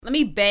Let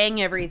me bang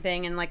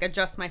everything and like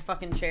adjust my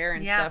fucking chair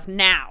and stuff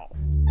now.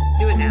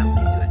 Do it now.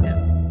 Do it now.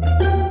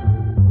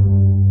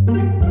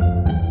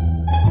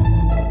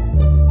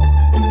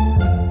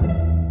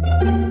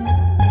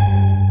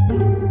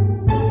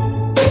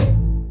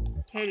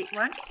 Katie,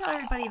 why don't you tell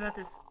everybody about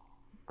this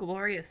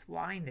glorious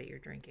wine that you're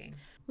drinking?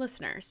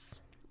 Listeners,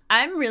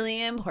 I'm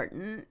really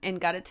important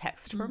and got a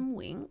text from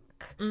Wink.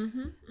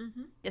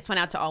 This went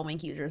out to all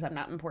Wink users. I'm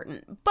not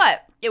important.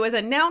 But it was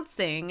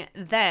announcing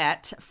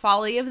that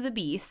Folly of the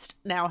Beast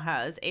now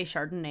has a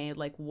Chardonnay,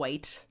 like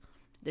white.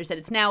 They said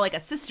it's now like a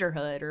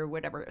sisterhood or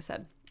whatever it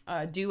said.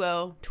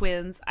 Duo,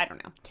 twins. I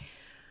don't know.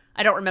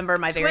 I don't remember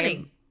my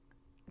Twinning,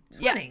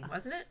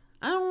 wasn't it?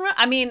 I don't know.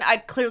 I mean, I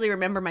clearly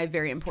remember my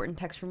very important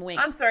text from Wink.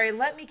 I'm sorry.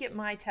 Let me get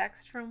my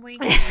text from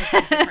Wink.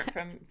 It's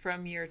different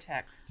from your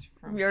text.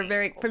 From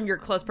your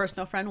close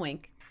personal friend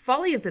Wink.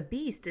 Folly of the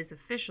Beast is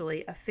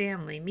officially a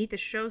family. Meet the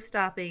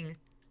show-stopping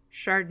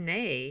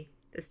Chardonnay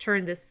that's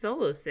turned this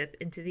solo sip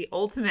into the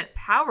ultimate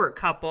power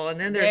couple. And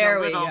then there's a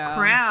little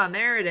crown.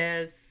 There it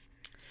is.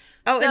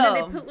 Oh, and then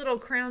they put little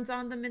crowns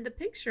on them in the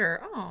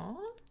picture. Aw.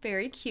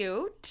 Very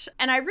cute.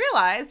 And I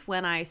realized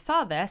when I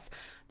saw this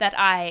that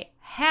I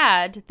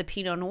had the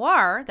Pinot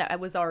Noir that I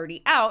was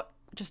already out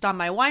just on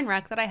my wine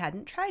rack that I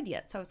hadn't tried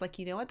yet. So I was like,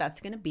 you know what?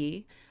 That's going to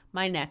be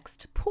my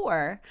next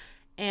pour.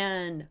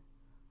 And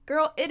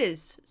girl, it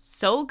is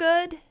so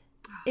good.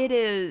 It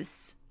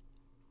is...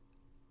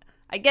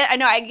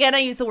 I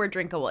use the word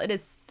drinkable. It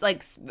is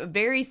like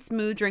very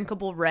smooth,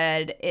 drinkable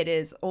red. It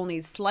is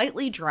only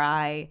slightly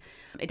dry.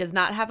 It does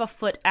not have a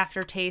foot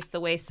aftertaste the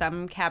way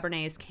some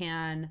Cabernets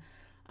can.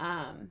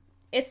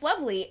 It's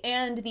lovely,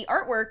 and the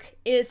artwork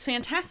is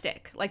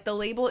fantastic. Like, the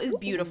label is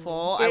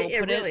beautiful.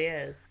 It really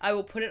is. I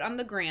will put it on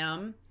the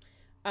gram.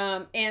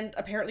 And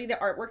apparently the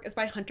artwork is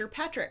by Hunter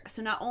Patrick.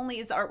 So not only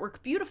is the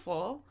artwork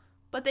beautiful,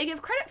 but they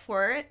give credit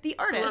for it, the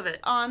artist,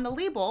 on the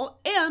label.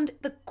 And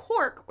the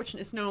cork, which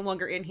is no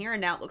longer in here,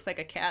 and now it looks like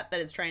a cat that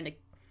is trying to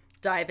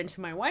dive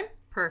into my wine.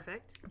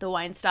 Perfect. The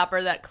wine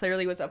stopper that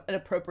clearly was an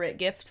appropriate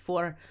gift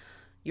for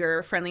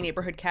your friendly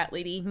neighborhood cat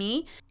lady,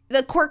 me.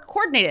 The cork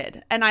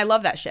coordinated, and I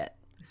love that shit.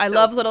 I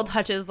love little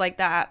touches like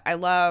that. I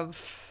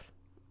love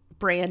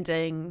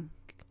branding.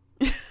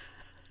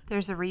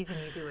 There's a reason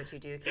you do what you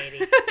do,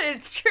 Katie.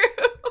 It's true.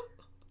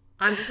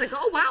 I'm just like,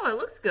 oh, wow, it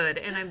looks good.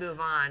 And I move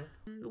on.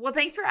 Well,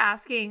 thanks for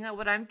asking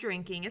what I'm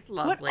drinking. It's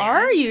lovely. What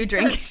are you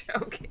drinking?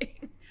 I'm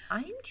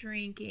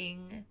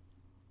joking.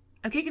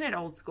 I'm kicking it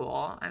old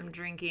school. I'm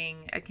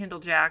drinking a Kendall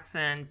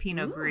Jackson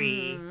Pinot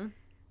Gris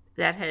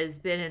that has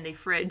been in the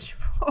fridge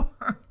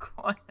for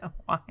quite a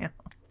while.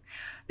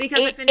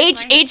 Because I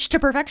finished age to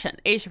perfection.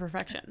 Age to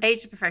perfection.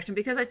 Age to perfection.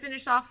 Because I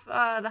finished off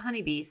the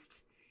Honey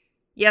Beast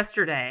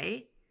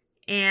yesterday,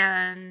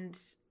 and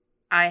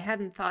I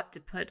hadn't thought to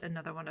put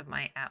another one of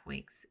my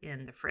Atwinks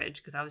in the fridge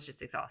because I was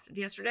just exhausted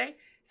yesterday.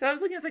 So I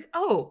was looking, I was like,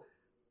 oh,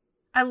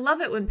 I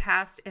love it when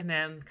past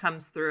MM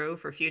comes through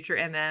for future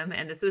MM,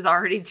 and this was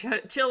already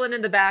chilling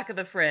in the back of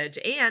the fridge.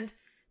 And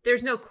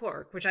there's no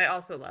cork, which I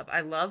also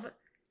love.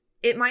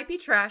 It might be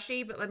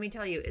trashy, but let me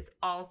tell you, it's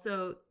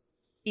also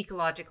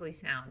ecologically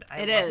sound.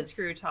 I love a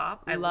screw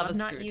top. I love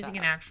not using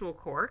an actual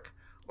cork.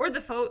 Or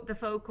the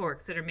faux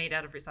corks that are made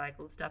out of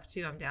recycled stuff,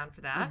 too. I'm down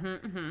for that.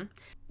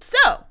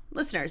 So,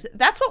 listeners,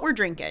 that's what we're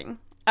drinking.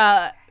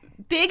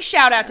 Big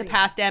shout out to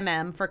Past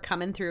MM for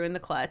coming through in the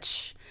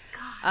clutch.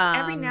 God,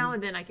 every now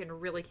and then I can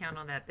really count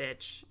on that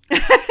bitch.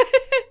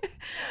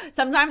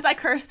 Sometimes I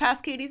curse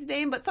past Katie's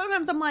name, but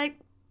sometimes I'm like,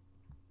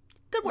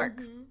 good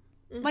work.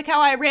 Like how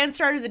I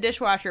started the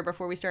dishwasher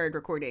before we started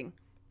recording.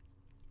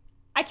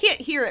 I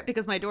can't hear it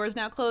because my door is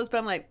now closed, but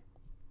I'm like,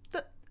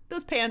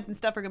 those pans and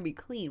stuff are going to be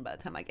clean by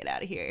the time I get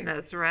out of here.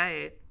 That's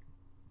right.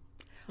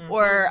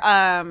 Or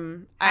I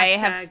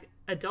have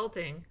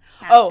adulting.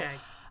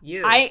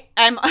 You.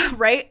 I'm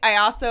right. I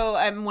also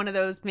am one of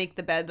those make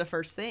the bed the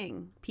first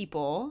thing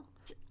people.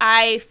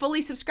 I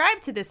fully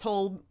subscribe to this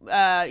whole,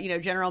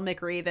 General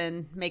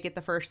McRaven, make it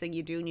the first thing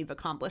you do and you've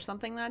accomplished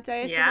something that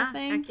day sort of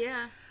thing. Heck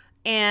yeah.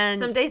 And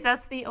some days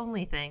that's the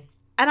only thing.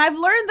 And I've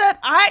learned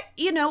that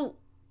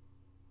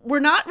we're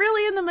not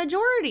really in the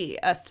majority,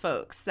 us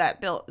folks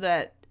that built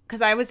that.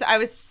 Because I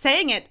was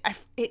saying it,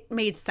 it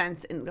made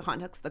sense in the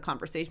context of the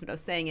conversation, but I was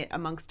saying it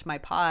amongst my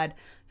pod,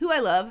 who I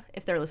love,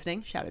 if they're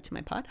listening, shout out to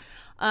my pod.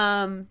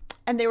 And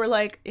they were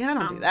like, yeah, I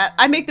don't do that.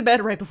 I make the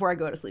bed right before I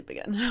go to sleep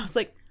again. I was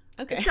like,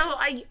 okay. So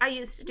I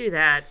used to do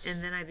that,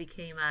 and then I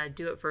became a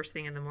do it first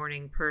thing in the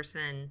morning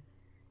person.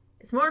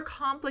 It's more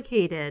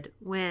complicated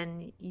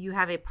when you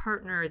have a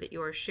partner that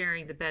you are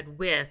sharing the bed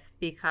with,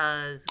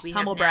 because we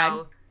Humble have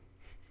brag.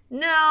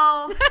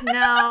 now...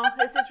 No.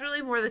 This is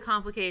really more the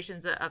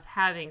complications of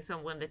having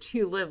someone that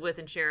you live with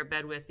and share a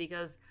bed with,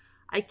 because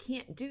I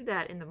can't do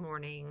that in the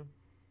morning.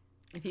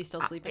 If he's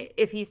still sleeping?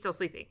 If he's still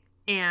sleeping.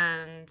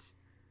 And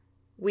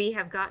we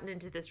have gotten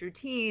into this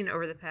routine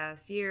over the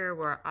past year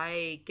where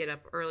I get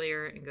up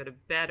earlier and go to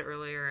bed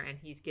earlier, and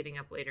he's getting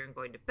up later and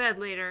going to bed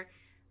later.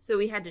 So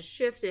we had to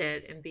shift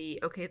it and be,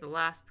 okay, the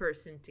last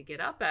person to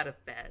get up out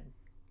of bed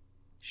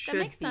should that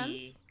makes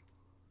sense.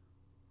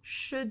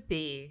 should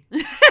be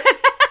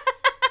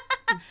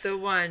the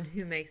one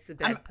who makes the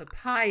bed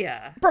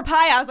papaya.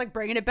 Papaya. I was like,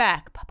 bringing it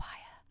back. Papaya.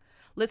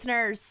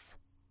 Listeners,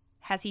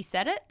 has he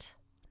said it?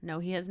 No,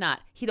 he has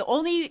not. The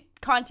only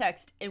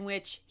context in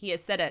which he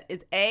has said it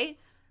is A,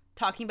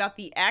 talking about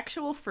the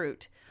actual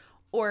fruit,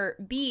 or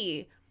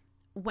B,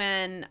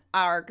 when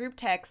our group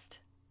text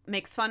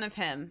makes fun of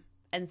him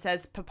and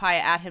says papaya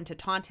at him to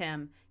taunt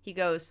him, he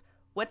goes,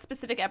 what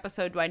specific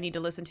episode do I need to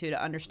listen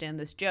to understand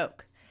this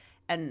joke?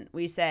 And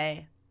we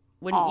say,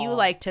 wouldn't you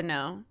like to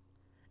know?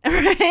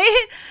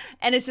 Right?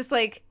 And it's just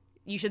like,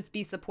 you should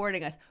be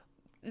supporting us.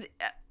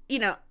 You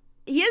know,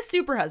 he is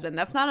Super Husband.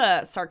 That's not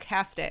a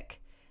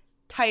sarcastic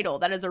title.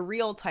 That is a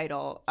real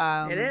title.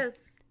 It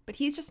is. But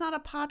he's just not a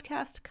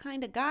podcast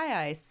kind of guy,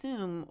 I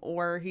assume.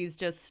 Or he's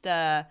just,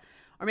 or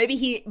maybe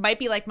he might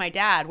be like my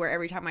dad, where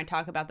every time I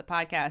talk about the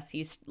podcast,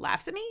 he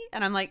laughs at me.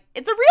 And I'm like,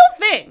 it's a real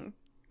thing.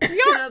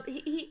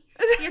 He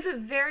has a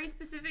very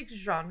specific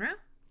genre.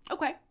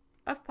 Okay.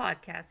 Of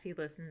podcasts he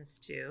listens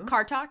to.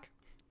 Car Talk?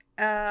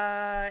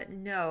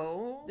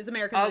 No. Is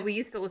American? We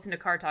used to listen to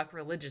Car Talk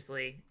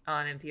religiously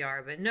on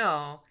NPR, but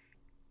no.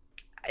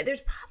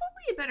 There's probably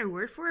a better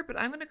word for it, but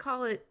I'm going to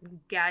call it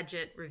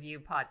gadget review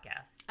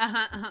podcasts.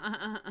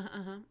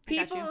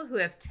 People who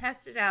have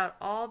tested out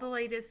all the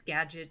latest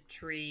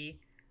gadgetry,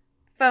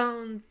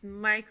 phones,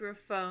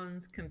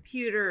 microphones,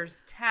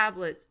 computers,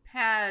 tablets,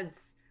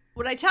 pads.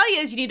 What I tell you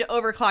is you need to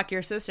overclock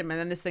your system, and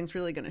then this thing's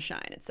really going to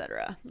shine,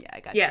 etc. Yeah, I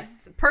got you.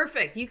 Yes,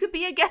 perfect. You could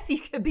be a guest. You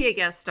could be a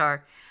guest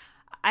star.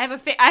 I have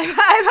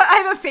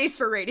a face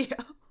for radio.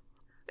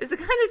 It's the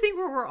kind of thing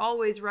where we're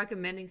always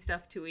recommending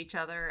stuff to each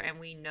other, and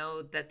we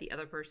know that the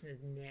other person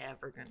is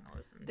never going to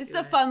listen to it. This is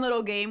a fun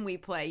little game we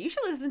play. You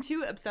should listen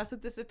to Obsessed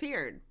with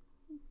Disappeared.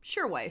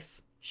 Sure,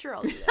 wife. Sure,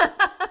 I'll do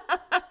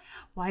that.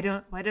 Why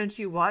don't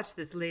you watch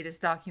this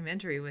latest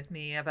documentary with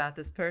me about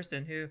this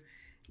person who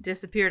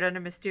disappeared under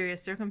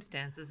mysterious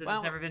circumstances and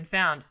has never been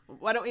found?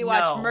 Why don't we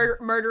watch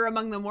Murder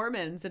Among the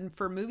Mormons and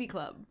for Movie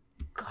Club?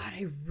 God,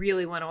 I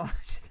really want to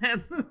watch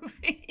that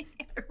movie.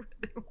 I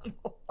really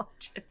want to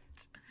watch it.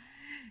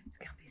 It's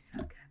going to be so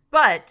good.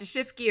 But to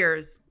shift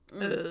gears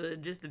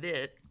just a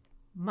bit,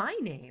 my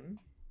name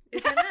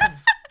is MM.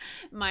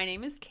 My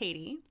name is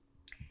Katie.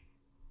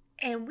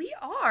 And we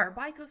are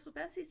Bi-Coastal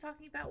Bessies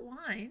talking about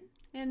wine.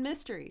 And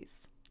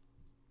mysteries.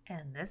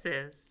 And this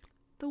is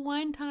the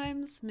Wine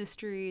Times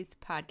Mysteries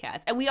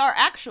podcast. And we are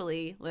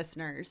actually,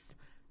 listeners,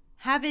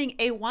 having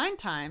a Wine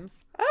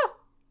Times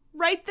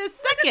right this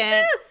second. Look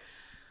at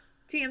this.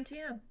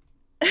 TM.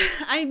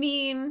 I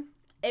mean,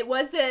 it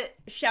was the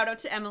shout out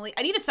to Emily.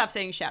 I need to stop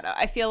saying shout out.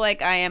 I feel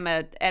like I am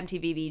a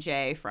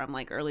MTV VJ from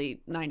like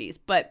early 90s.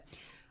 But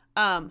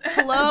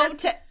hello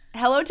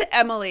to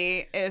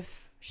Emily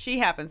if she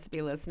happens to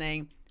be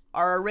listening.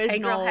 Our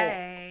original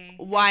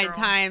Wine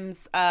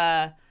Times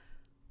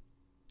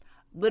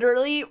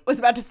literally was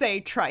about to say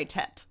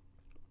tritet.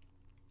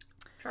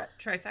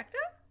 Trifecta?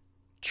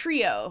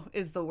 Trio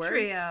is the word.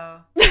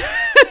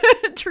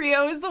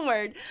 Trio is the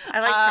word. I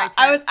like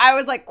tritet. I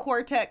was like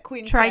quartet,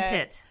 quintet.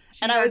 Tritet.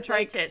 And I was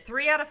tritet. Like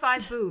 3 out of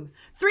 5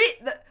 boobs.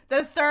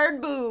 The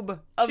third boob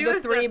of the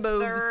 3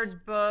 boobs.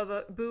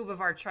 Third boob of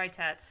our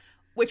tritet.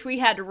 Which we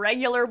had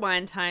regular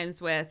Wine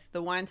Times with.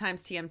 The Wine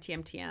Times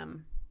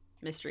TM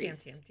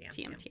mysteries.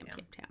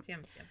 TM.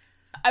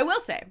 I will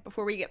say,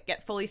 before we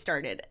get fully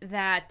started,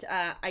 that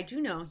I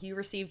do know you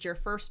received your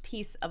first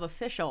piece of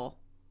official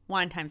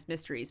Wine Times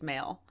Mysteries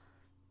mail.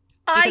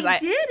 I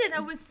did, and I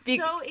was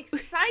so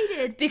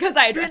excited. Because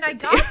I addressed it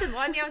to you. Them.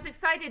 Well, I mean, I was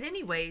excited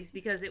anyways,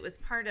 because it was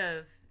part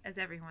of, as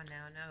everyone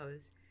now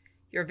knows,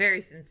 your very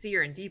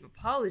sincere and deep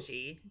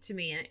apology to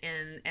me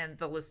and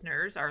the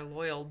listeners, our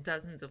loyal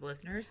dozens of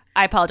listeners.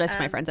 I apologize to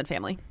my friends and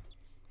family.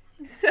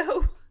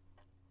 So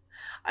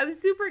I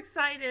was super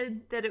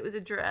excited that it was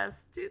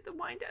addressed to the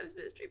Wine Times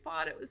Mystery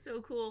Pod. It was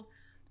so cool.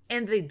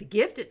 And the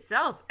gift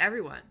itself,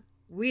 everyone,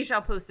 we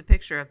shall post a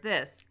picture of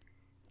this.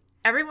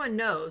 Everyone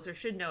knows, or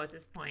should know at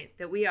this point,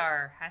 that we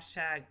are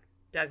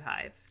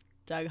 #DougHive.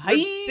 We're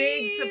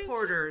big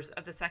supporters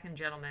of the second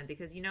gentleman,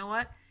 because you know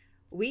what?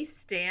 We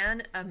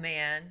stan a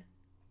man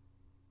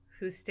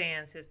who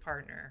stans his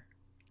partner.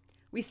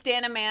 We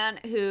stan a man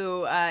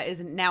who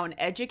is now an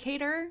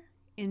educator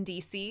in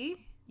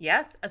D.C.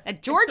 Yes.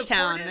 At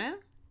Georgetown.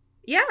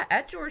 Yeah,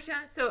 at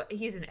Georgetown. So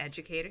he's an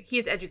educator. He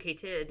is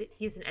educated.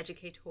 He's an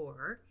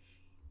educator.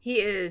 He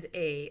is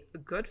a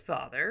good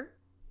father,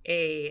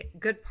 a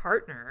good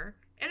partner,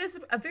 and is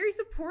a very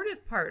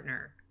supportive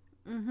partner.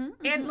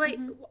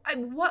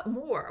 What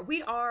more?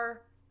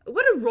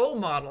 What a role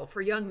model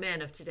for young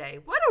men of today.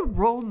 What a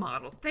role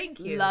model. Thank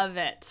you. Love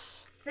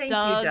it. Thank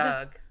you,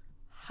 Doug.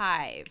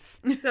 Hive.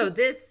 So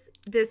this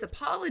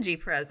apology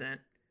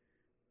present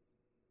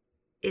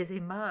is a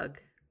mug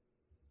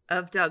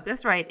of Doug.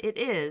 That's right. It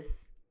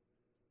is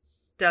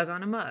Doug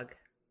on a mug.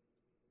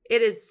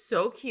 It is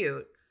so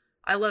cute.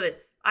 I love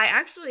it. I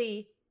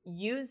actually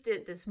used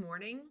it this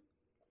morning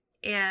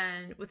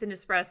and with an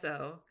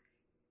espresso.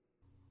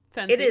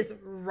 Fancy. It is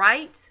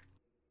right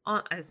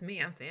on, as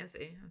me, I'm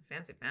fancy. I'm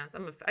fancy pants.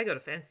 I go to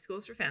fancy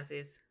schools for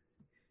fancies.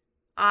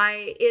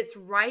 It's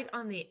right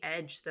on the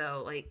edge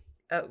though, like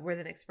where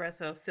the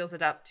Nespresso fills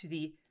it up to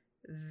the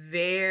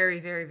very,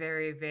 very,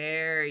 very,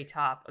 very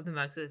top of the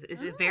mug. So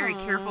it's a very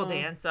careful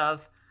dance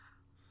of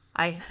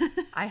I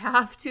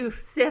have to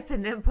sip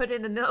and then put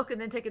in the milk and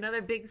then take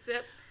another big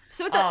sip.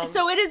 So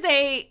it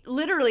is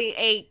literally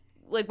a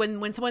like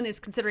when someone is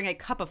considering a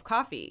cup of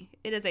coffee,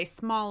 it is a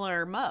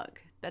smaller mug.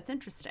 That's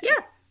interesting.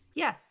 Yes.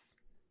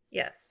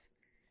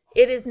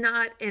 It is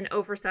not an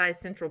oversized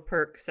Central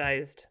Perk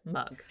sized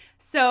mug.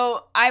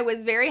 So I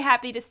was very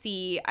happy to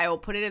see, I will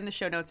put it in the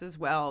show notes as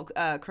well,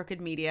 Crooked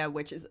Media,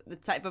 which is the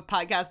type of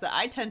podcast that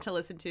I tend to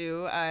listen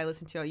to. I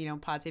listen to,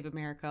 Pod Save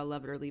America,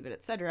 Love It or Leave It,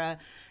 etc.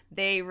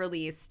 They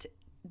released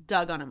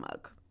Doug on a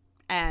mug.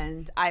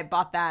 And I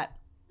bought that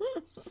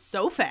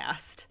so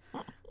fast.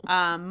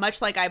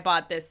 Much like I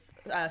bought this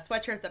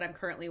sweatshirt that I'm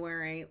currently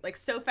wearing, like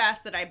so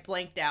fast that I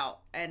blanked out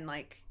and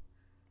like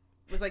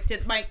was like,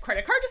 did my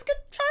credit card just get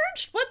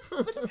charged?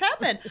 What just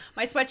happened?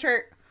 My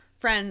sweatshirt,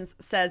 friends,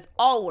 says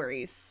all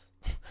worries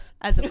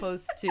as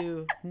opposed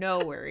to no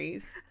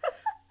worries.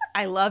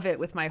 I love it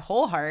with my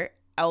whole heart.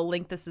 I'll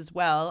link this as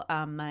well.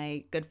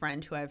 My good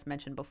friend who I've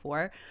mentioned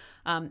before,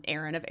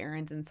 Erin of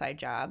Erin's Inside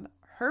Job,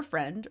 her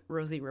friend,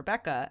 Rosie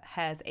Rebecca,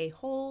 has a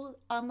whole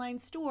online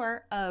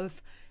store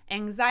of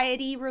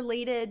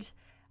anxiety-related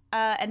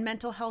and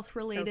mental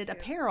health-related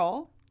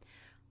apparel.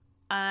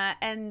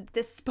 And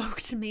this spoke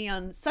to me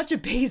on such a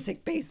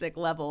basic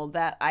level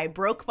that I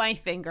broke my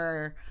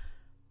finger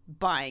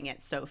buying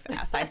it so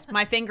fast.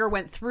 My finger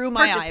went through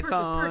my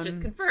iPhone. Purchase,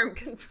 confirm.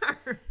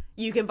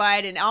 You can buy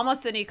it in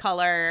almost any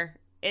color.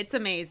 It's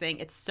amazing.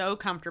 It's so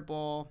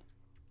comfortable.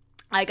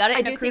 I got it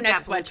in a crew neck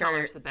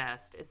sweatshirt. It's the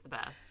best. It's the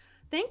best.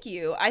 Thank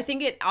you. I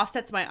think it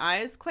offsets my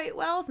eyes quite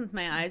well since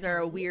my eyes are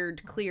a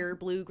weird clear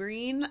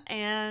blue-green.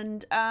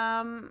 And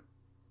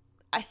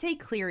I say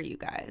clear, you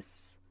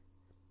guys.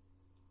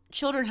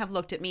 Children have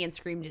looked at me and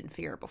screamed in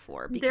fear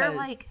before because they're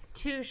like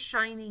two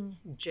shining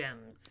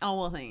gems. Oh,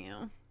 well, thank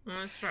you.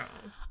 That's true.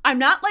 I'm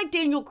not like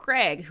Daniel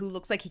Craig, who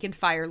looks like he can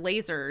fire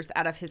lasers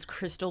out of his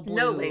crystal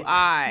blue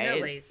eyes.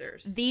 No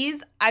lasers.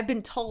 These, I've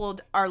been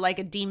told, are like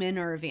a demon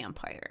or a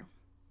vampire.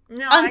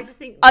 No, I just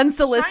think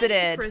unsolicited.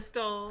 Shining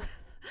crystal.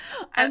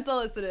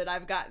 Unsolicited.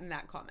 I've gotten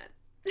that comment.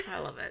 I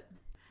love it.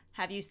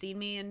 Have you seen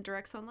me in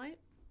direct sunlight?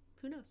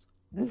 Who knows?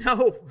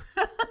 No.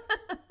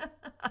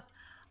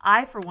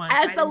 I, for one,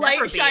 as the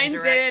light shines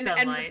in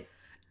and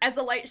as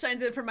the light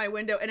shines in from my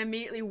window and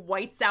immediately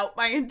whites out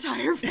my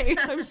entire face,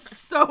 I'm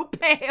so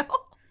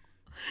pale.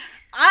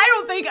 I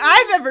don't think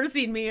I've ever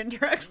seen me in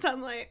direct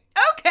sunlight.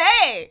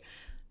 Okay.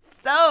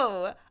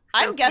 So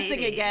I'm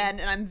guessing again,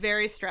 and I'm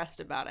very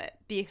stressed about it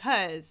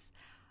because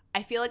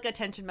I feel like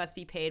attention must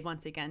be paid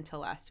once again to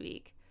last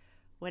week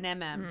when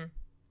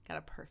got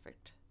a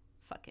perfect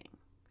fucking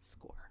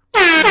score.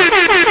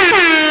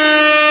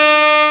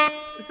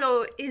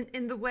 So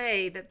in the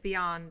way that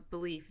Beyond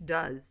Belief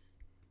does,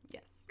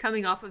 yes,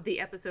 coming off of the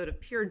episode of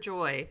Pure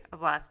Joy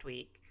of last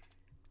week,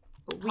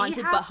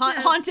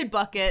 haunted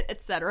bucket,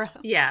 etc.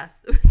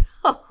 Yes,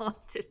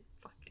 haunted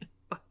fucking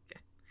bucket.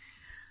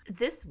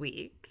 This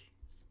week,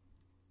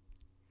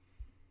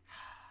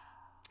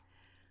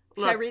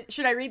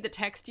 should I read the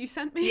text you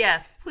sent me?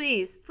 Yes,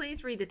 please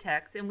read the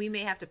text, and we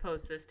may have to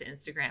post this to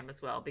Instagram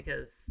as well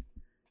because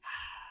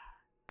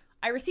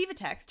I receive a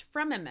text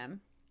from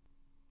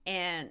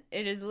and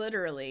it is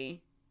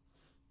literally,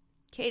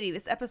 Katie,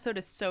 this episode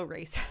is so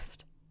racist.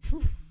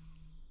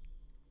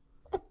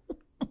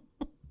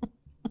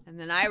 And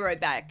then I wrote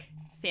back,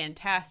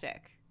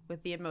 fantastic,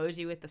 with the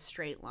emoji with the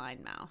straight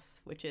line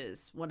mouth, which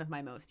is one of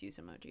my most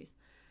used emojis.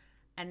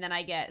 And then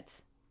I get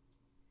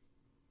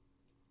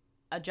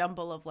a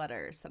jumble of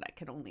letters that I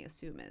can only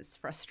assume is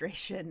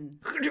frustration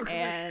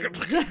and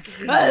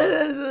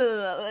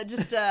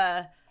just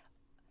a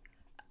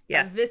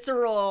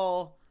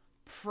visceral,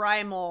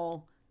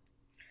 primal,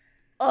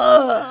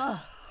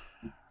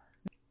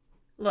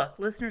 Look,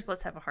 listeners,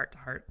 let's have a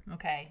heart-to-heart,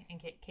 okay?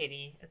 And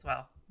Katie as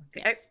well.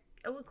 Okay. Yes.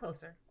 A little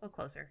closer,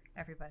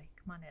 everybody.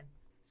 Come on in.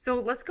 So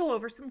let's go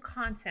over some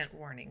content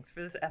warnings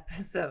for this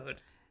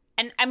episode.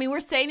 And I mean, we're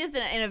saying this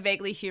in a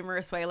vaguely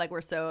humorous way, like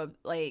we're so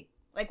he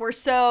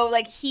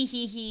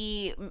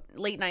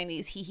late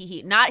 90s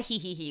he, not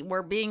he.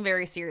 We're being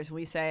very serious when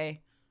we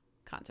say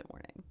content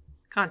warning.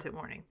 Content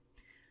warning.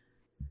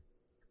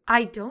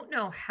 I don't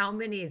know how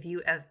many of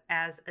you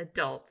as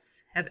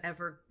adults have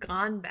ever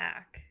gone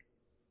back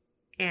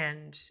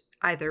and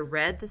either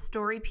read the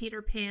story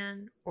Peter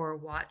Pan or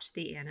watched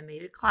the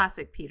animated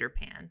classic Peter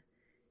Pan.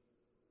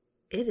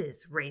 It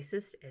is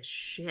racist as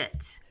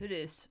shit. It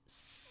is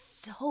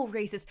so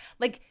racist.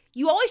 Like,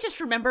 you always just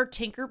remember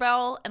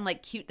Tinkerbell and,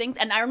 like, cute things.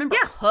 And I remember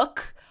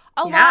Hook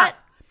a lot.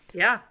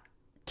 Yeah.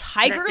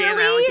 Tiger Lily.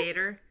 Lily.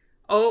 Alligator.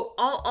 Oh,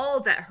 all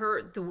of that.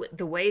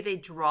 The way they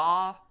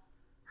draw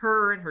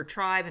her and her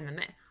tribe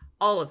and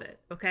all of it.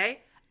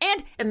 Okay?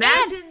 And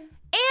imagine...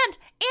 And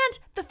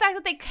the fact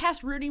that they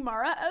cast Rooney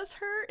Mara as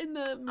her in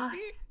the movie.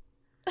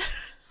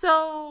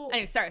 So...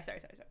 Anyway, sorry.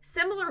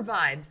 Similar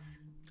vibes.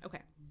 Okay.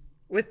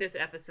 With this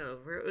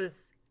episode where it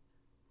was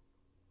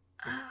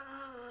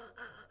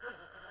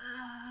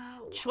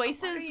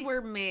Choices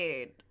were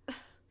made.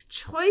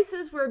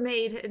 Choices were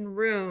made in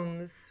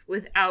rooms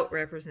without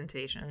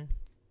representation.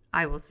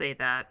 I will say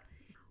that.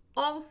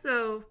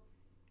 Also,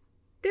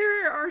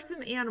 there are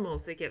some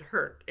animals that get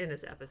hurt in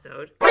this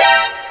episode.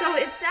 So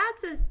if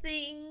that's a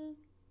thing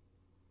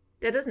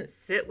that doesn't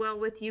sit well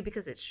with you,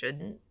 because it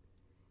shouldn't,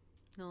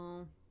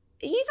 No.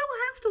 you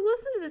don't have to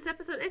listen to this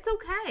episode. It's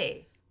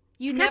okay.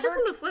 You Catch us never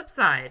on the flip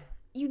side.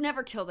 You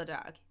never kill the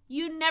dog.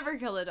 You never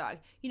kill the dog.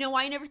 You know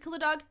why you never kill the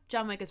dog?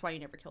 John Wick is why you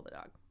never kill the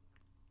dog.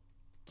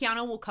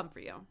 Keanu will come for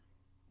you.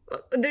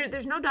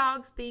 There's no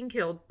dogs being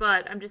killed,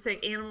 but I'm just saying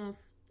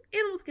animals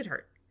get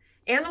hurt.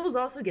 Animals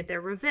also get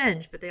their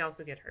revenge, but they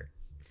also get hurt.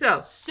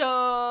 So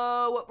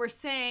what we're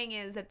saying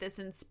is that this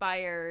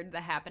inspired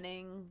The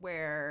Happening,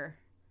 where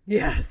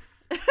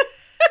yes,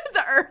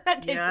 the Earth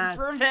that takes its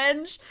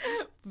revenge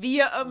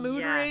via a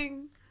mood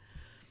ring.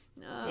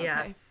 Oh, okay.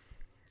 Yes.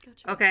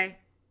 Gotcha. Okay.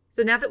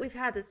 So now that we've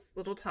had this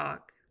little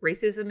talk,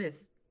 racism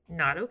is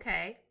not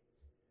okay.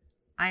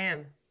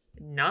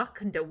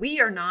 We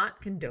are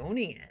not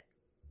condoning it.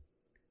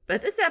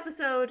 But this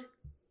episode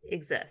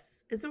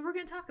exists. And so we're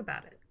going to talk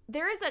about it.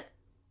 There is a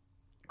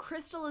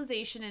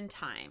crystallization in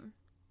time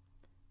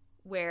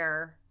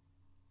where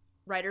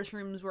writers'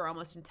 rooms were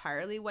almost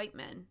entirely white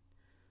men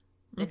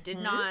that did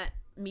not,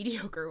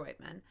 mediocre white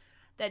men,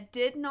 that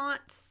did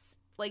not,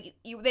 like,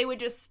 they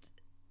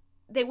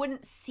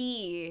wouldn't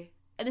see,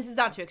 and this is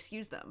not to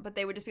excuse them, but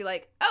they would just be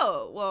like,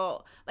 oh,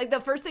 well, like,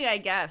 the first thing I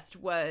guessed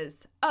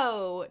was,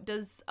 oh,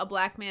 does a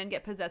black man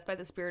get possessed by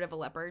the spirit of a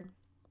leopard?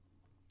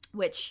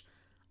 Which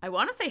I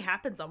want to say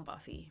happens on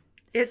Buffy.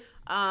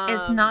 It's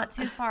not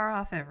too far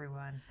off,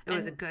 everyone. It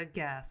was a good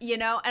guess. You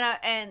know,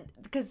 and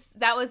because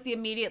that was the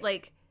immediate,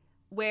 like,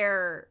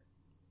 where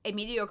a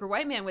mediocre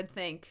white man would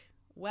think,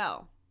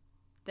 well,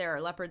 there are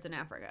leopards in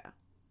Africa.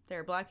 There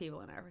are black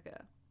people in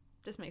Africa.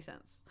 This makes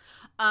sense.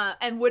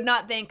 And would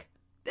not think,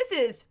 this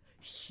is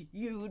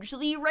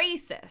hugely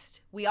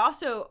racist. We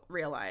also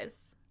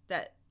realize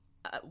that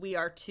we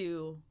are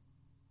two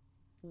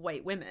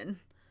white women.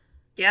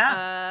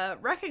 Yeah.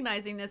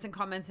 Recognizing this and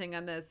commenting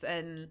on this,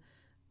 and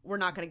we're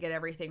not going to get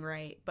everything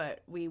right,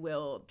 but we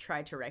will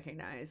try to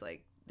recognize,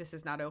 like, this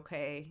is not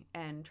okay,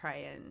 and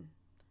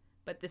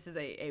but this is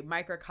a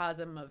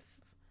microcosm of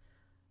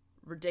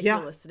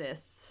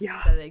ridiculousness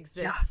that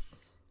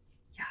exists.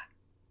 Yeah.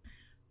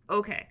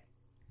 Okay.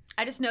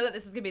 I just know that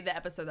this is going to be the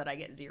episode that I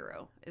get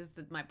 0, is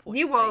my point.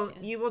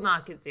 You will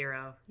not get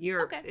 0.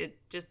 Okay.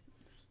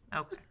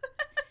 Okay.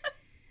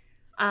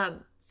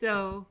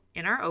 So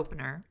in our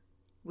opener,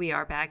 we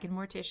are back in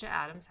Morticia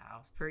Addams'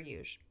 house, per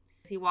usual.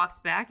 He walks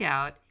back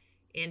out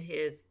in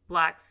his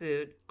black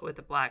suit with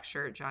a black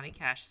shirt, Johnny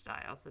Cash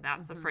style. So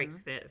that's the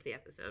Frakes fit of the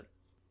episode.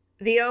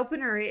 The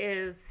opener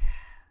is,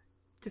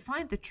 to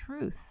find the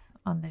truth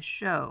on this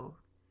show,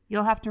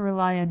 you'll have to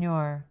rely on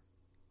your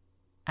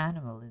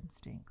animal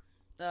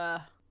instincts.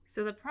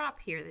 So the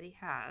prop here that he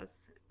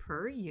has,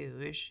 per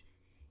usual,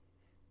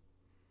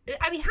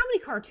 I mean, how many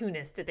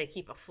cartoonists did they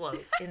keep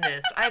afloat in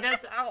this?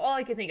 That's all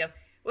I could think of.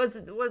 Was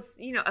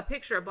a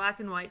picture, a black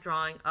and white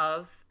drawing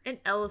of an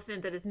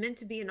elephant that is meant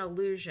to be an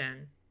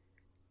illusion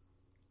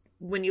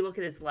when you look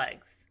at his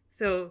legs.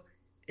 So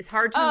it's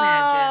hard to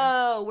imagine.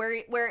 Oh,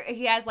 where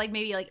he has like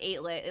maybe like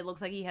 8 legs. It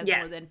looks like he has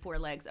more than 4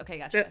 legs. Okay,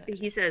 gotcha. So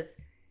he says,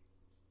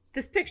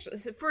 this picture,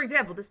 for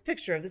example, this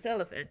picture of this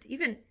elephant,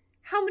 even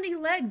how many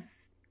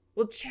legs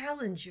will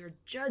challenge your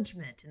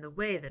judgment in the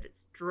way that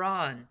it's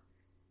drawn?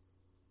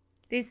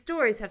 These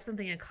stories have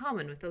something in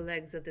common with the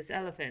legs of this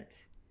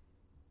elephant.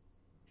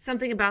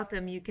 Something about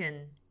them you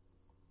can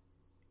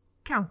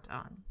count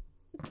on.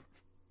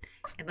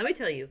 And let me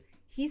tell you,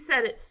 he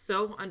said it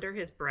so under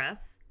his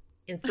breath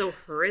and so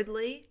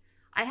hurriedly,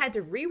 I had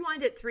to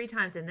rewind it 3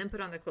 times and then put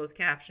on the closed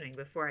captioning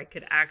before I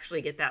could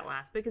actually get that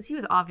last, because he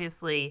was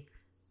obviously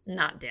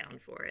not down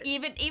for it.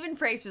 Even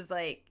Frakes was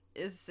like,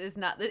 is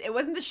not, it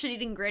wasn't the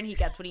shit-eating grin he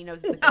gets when he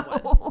knows it's a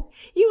good one.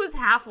 He was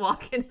half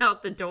walking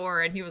out the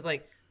door and he was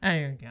like,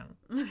 there you go.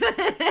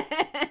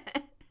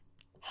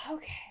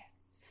 Okay.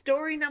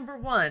 Story number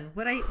 1.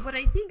 What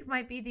I think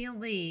might be the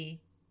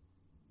only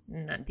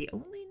not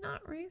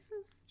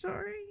racist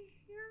story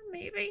here,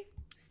 maybe.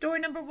 Story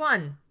number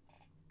 1.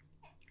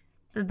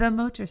 The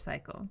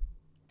motorcycle.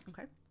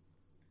 Okay.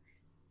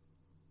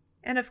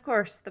 And of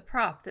course, the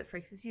prop that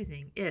Frakes is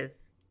using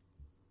is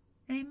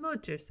a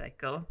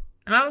motorcycle.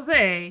 And I will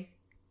say,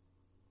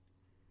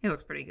 he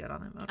looks pretty good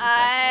on that motorcycle.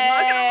 I'm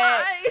not gonna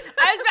lie.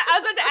 I was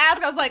about to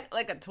ask. I was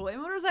like a toy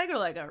motorcycle, or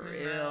like a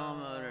real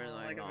motorcycle?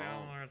 Like a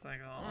real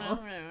motorcycle. I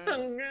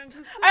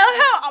love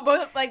how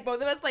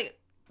both of us like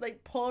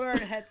pulled our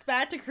heads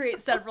back to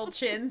create several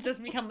chins,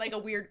 just become like a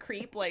weird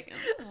creep. Like,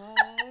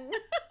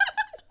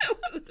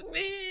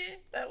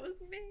 That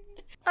was me.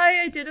 I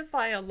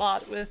identify a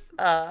lot with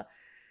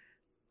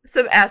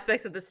some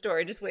aspects of the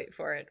story. Just wait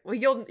for it. Well,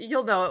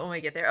 you'll know it when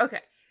we get there.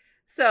 Okay.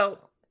 So,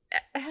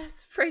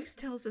 as Frakes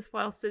tells us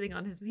while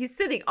he's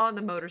sitting on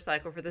the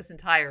motorcycle for this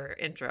entire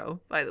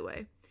intro, by the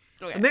way.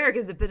 Okay.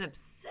 Americans have been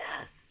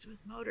obsessed with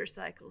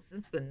motorcycles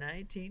since the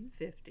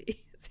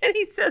 1950s. And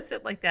he says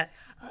it like that.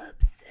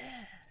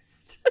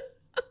 Obsessed.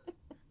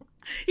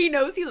 He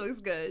knows he looks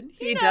good.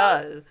 He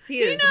does. He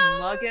is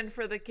mugging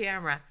for the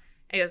camera.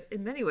 And he goes,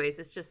 in many ways,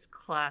 it's just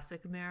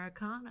classic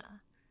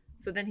Americana.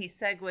 So then he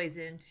segues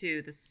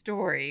into the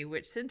story,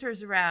 which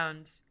centers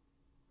around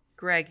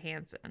Greg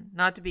Hansen,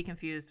 not to be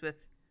confused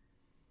with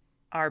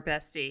our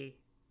bestie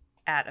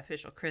at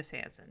official Chris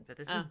Hansen, but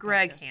this is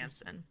Greg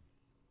Hansen.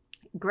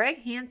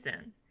 Greg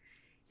Hansen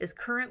is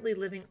currently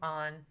living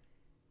on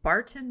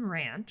Barton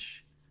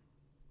Ranch,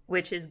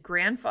 which his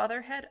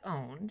grandfather had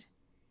owned,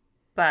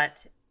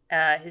 but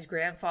his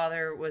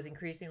grandfather was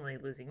increasingly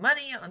losing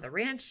money on the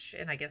ranch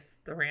and I guess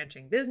the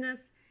ranching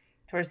business.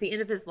 Towards the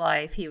end of his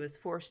life, he was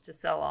forced to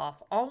sell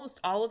off almost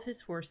all of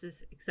his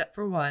horses except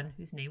for one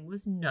whose name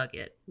was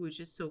Nugget, who was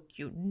just so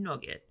cute.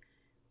 Nugget.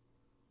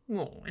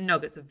 Oh, and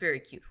Nugget's a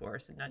very cute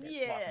horse, and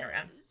Nugget's walking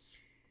around.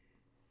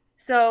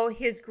 So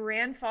his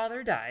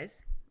grandfather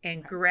dies,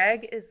 and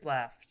Greg is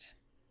left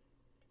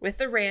with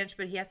the ranch,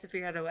 but he has to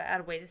figure out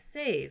a way to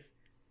save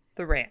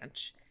the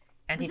ranch,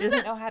 and he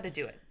doesn't know how to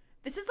do it.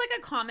 This is like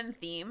a common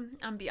theme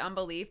on Beyond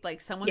Belief,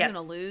 like someone's going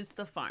to lose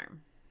the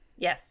farm.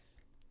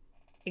 Yes,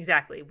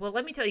 exactly. Well,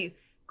 let me tell you,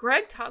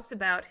 Greg talks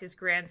about his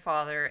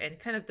grandfather and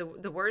kind of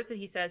the words that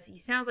he says. He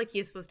sounds like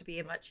he's supposed to be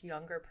a much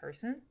younger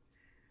person,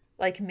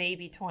 like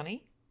maybe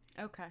 20.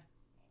 Okay.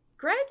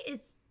 Greg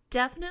is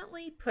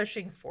definitely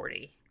pushing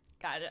 40.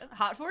 Got it.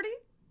 Hot 40?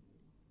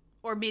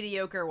 Or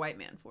mediocre white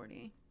man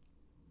 40?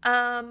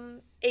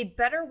 A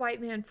better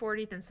white man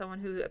 40 than someone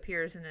who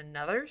appears in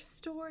another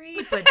story,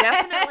 but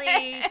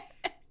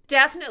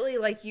definitely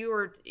like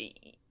you're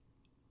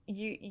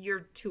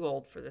too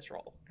old for this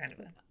role, kind of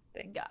a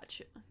thing.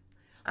 Gotcha.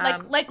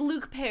 Like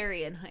Luke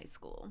Perry in high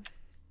school.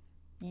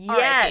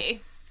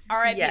 Yes.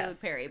 R.I.P. Yes.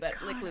 Luke Perry, but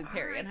God, like Luke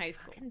Perry in high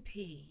school.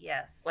 P.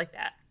 Yes, like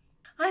that.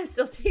 I'm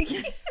still thinking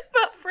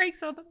about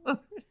Frank's on the Moon.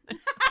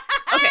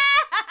 Okay.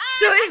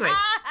 So anyways,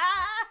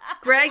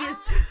 Greg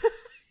is...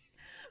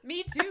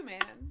 Me too,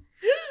 man.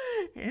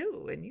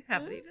 Ew, and you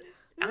haven't even...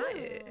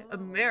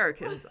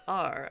 Americans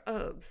are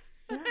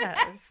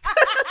obsessed.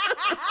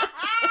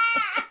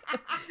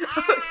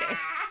 Okay.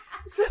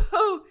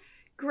 So,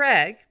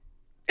 Greg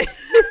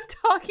is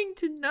talking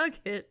to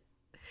Nugget,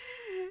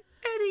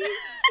 and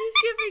he's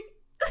giving...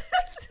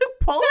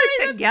 Pull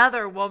it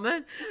together,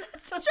 woman.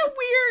 That's such a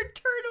weird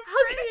turn of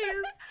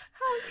phrase.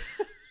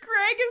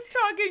 Greg is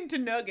talking to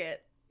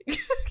Nugget.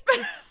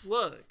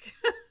 Look.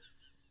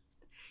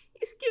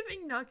 He's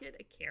giving Nugget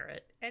a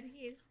carrot, and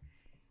he's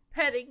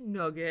petting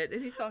Nugget,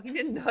 and he's talking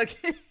to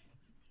Nugget. And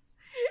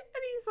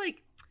he's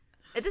like,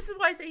 and this is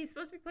why I say he's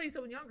supposed to be playing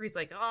someone younger. He's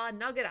like,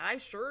 Nugget, I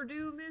sure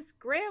do miss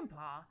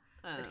Grandpa.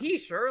 But he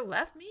sure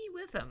left me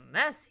with a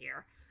mess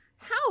here.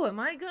 How am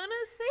I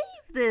gonna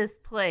save this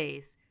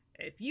place?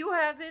 If you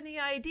have any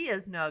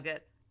ideas,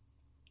 Nugget,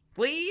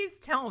 please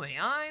tell me.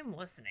 I'm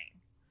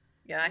listening.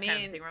 Yeah, that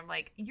kind of thing where I'm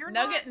like,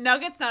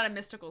 Nugget's not a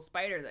mystical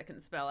spider that can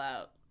spell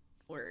out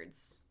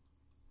words.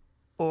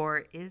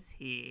 Or is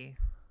he?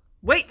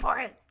 Wait for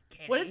it.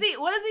 Katie. What does he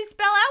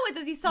spell out with?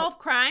 Does he solve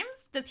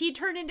crimes? Does he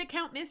turn into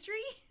Count Mystery?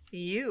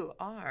 You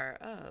are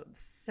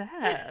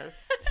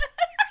obsessed.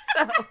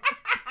 So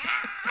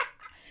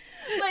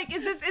like,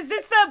 is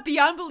this the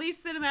Beyond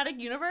Belief cinematic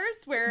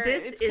universe where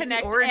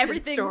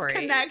everything's story.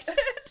 Connected?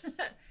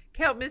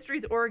 Count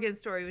Mystery's origin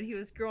story when he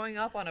was growing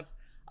up on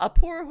a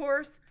poor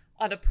horse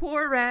on a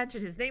poor ranch,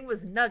 and his name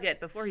was Nugget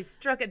before he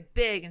struck it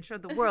big and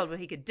showed the world what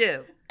he could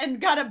do. And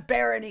got a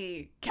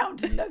barony.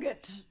 Count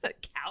Nugget.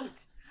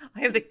 Count. I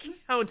have the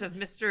Count of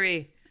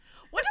Mystery.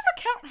 What does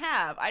a count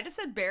have? I just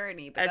said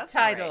barony, but that's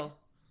title. Right.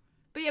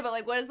 But yeah, but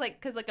like, what is like?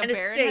 Because like a an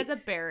baron estate.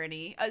 has a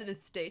barony, an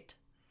estate.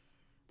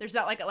 There's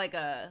not like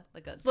a.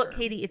 Look,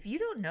 Katie, if you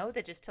don't know,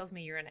 that just tells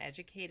me you're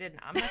uneducated,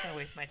 and I'm not gonna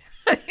waste my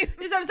time.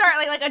 I'm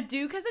sorry. Like a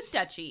duke has a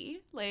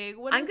duchy. Like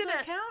what does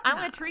that count? I'm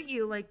gonna treat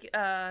you like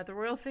the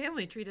royal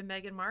family treated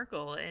Meghan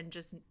Markle, and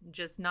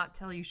just not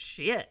tell you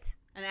shit.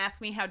 And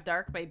ask me how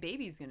dark my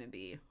baby's gonna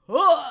be.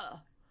 Ugh.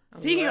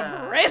 Speaking of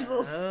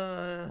razzles.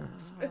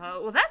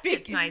 Well, that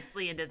fits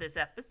nicely into this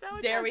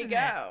episode. There we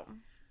go.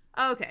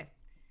 Okay.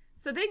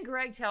 So then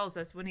Greg tells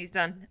us when he's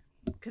done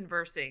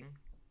conversing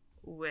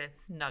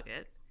with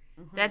Nugget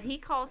that he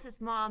calls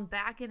his mom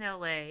back in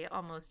LA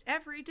almost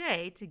every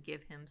day to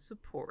give him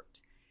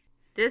support.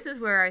 This is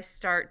where I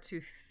start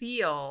to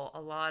feel a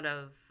lot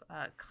of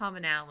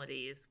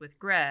commonalities with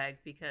Greg,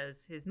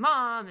 because his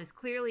mom is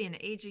clearly an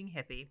aging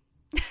hippie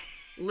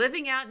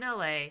living out in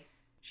LA.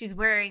 She's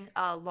wearing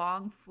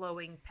long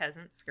flowing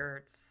peasant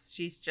skirts.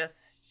 She's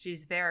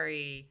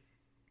very,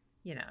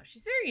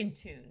 she's very in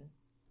tune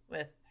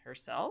with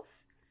herself.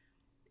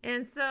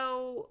 And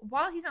so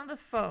while he's on the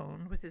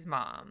phone with his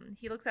mom,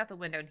 he looks out the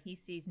window and he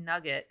sees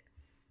Nugget,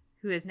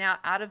 who is now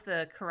out of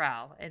the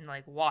corral and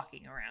like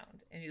walking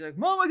around. And he's like,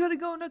 Mom, I gotta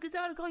go. Nugget's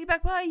out. I'll call you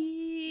back. Bye.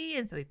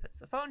 And so he puts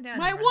the phone down.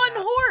 My one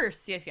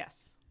horse.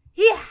 Yes.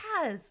 He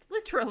has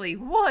literally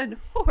one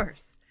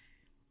horse.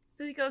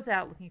 So he goes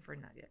out looking for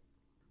Nugget.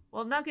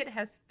 Well, Nugget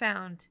has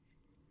found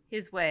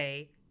his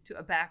way to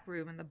a back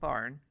room in the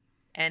barn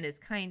and is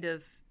kind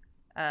of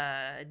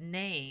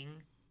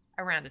neighing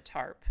around a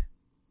tarp.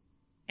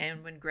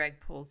 And when Greg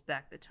pulls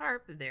back the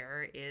tarp,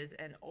 there is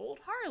an old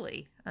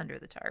Harley under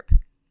the tarp.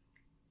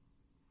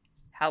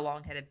 How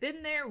long had it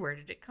been there? Where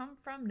did it come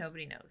from?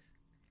 Nobody knows.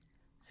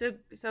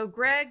 So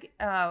Greg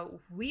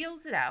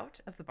wheels it out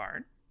of the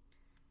barn.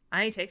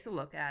 And he takes a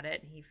look at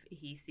it. And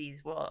he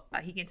sees,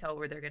 he can tell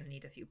where they're going to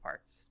need a few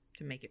parts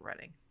to make it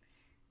running.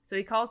 So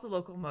he calls the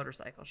local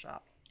motorcycle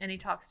shop. And he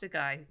talks to a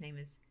guy whose name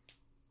is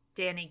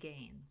Danny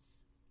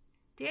Gaines.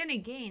 Danny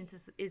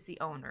Gaines is the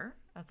owner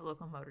of the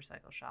local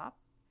motorcycle shop.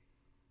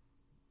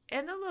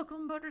 And the local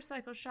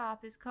motorcycle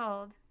shop is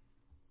called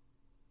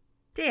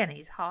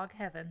Danny's Hog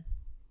Heaven.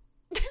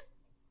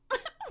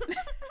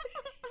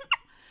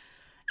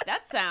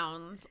 That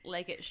sounds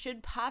like it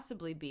should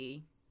possibly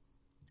be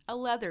a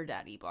leather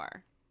daddy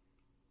bar.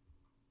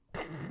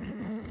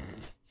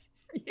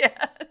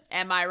 Yes.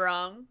 Am I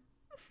wrong?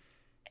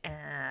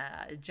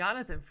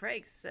 Jonathan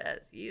Frakes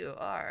says you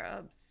are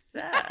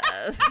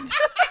obsessed. It's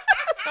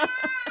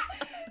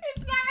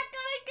not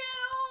gonna get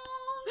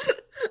old.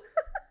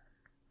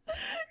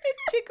 It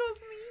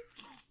tickles me.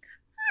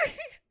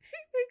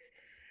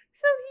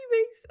 So he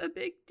makes a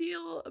big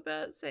deal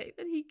about saying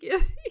that he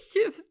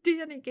gives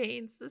Danny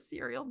Gaines the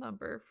serial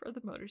number for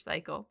the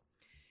motorcycle.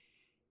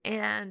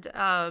 And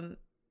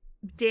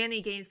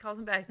Danny Gaines calls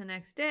him back the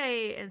next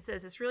day and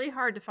says it's really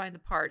hard to find the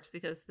parts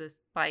because this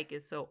bike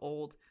is so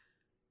old.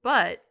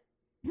 But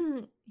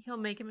he'll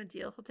make him a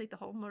deal. He'll take the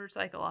whole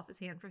motorcycle off his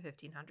hand for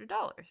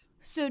 $1,500.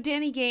 So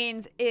Danny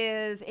Gaines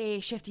is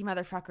a shifty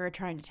motherfucker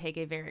trying to take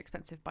a very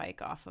expensive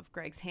bike off of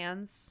Greg's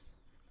hands.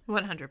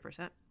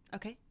 100%.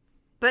 Okay.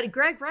 But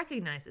Greg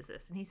recognizes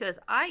this, and he says,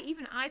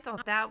 I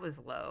thought that was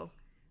low.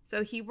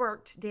 So he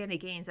worked Danny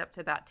Gaines up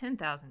to about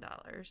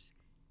 $10,000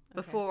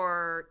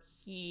 before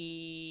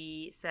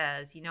he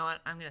says, you know what,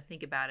 I'm going to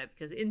think about it,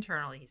 because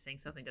internally he's saying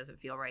something doesn't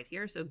feel right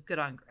here, so good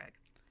on Greg.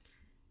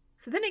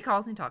 So then he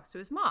calls and talks to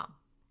his mom.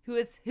 Who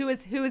is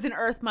an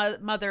earth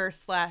mother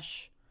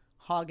 /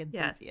 hog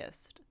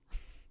enthusiast.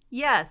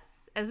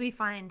 Yes, as we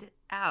find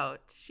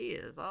out, she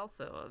is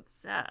also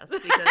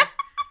obsessed because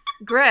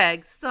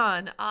Greg's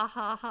son,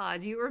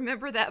 do you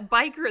remember that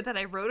biker that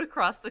I rode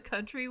across the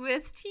country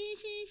with?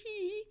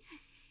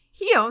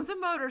 He owns a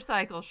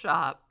motorcycle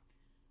shop.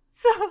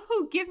 So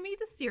give me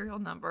the serial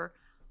number.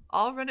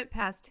 I'll run it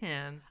past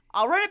him.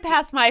 I'll run it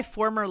past my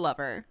former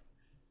lover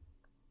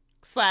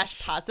 /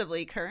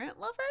 possibly current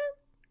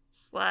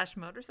lover /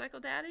 motorcycle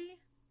daddy.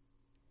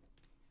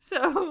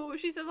 So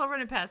she says, I'll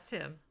run it past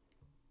him.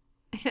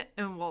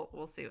 And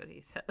we'll see what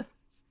he says.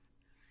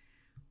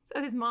 So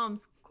his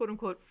mom's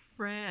quote-unquote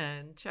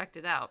friend checked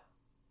it out.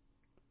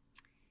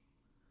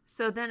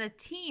 So then a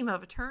team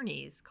of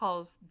attorneys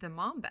calls the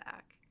mom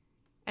back.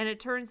 And it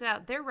turns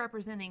out they're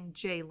representing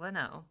Jay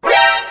Leno.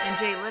 And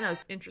Jay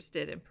Leno's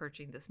interested in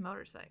purchasing this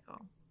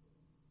motorcycle.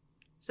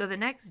 So the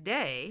next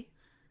day,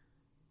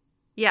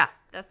 yeah,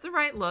 that's the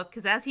right look,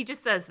 because as he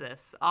just says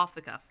this, off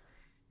the cuff.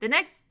 The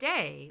next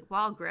day,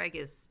 while Greg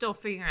is still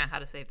figuring out how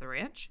to save the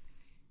ranch,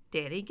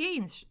 Danny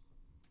Gaines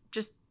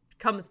just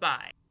comes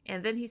by.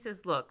 And then he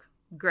says, look,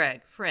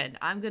 Greg, friend,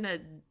 I'm going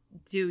to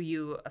do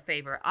you a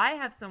favor. I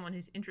have someone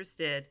who's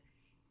interested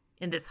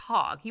in this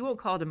hog. He won't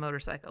call it a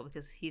motorcycle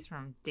because he's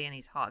from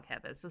Danny's Hog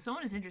Heaven. So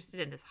someone is interested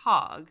in this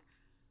hog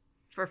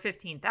for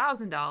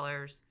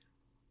 $15,000,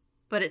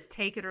 but it's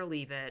take it or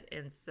leave it.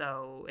 And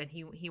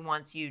he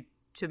wants you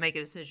to make a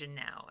decision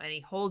now. And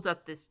he holds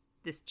up this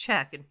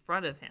check in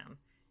front of him.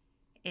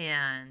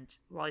 And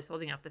while he's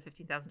holding up the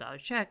 $15,000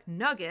 check,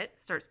 Nugget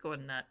starts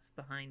going nuts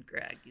behind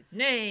Greg. He's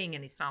neighing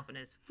and he's stomping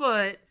his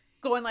foot.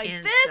 Going like,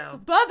 this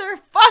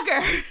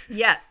motherfucker.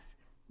 Yes.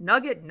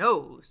 Nugget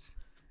knows.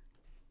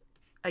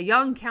 A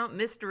young Count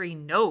Mystery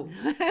knows.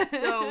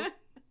 So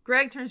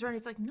Greg turns around and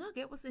he's like,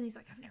 Nugget, what's in? He's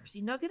like, I've never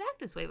seen Nugget act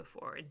this way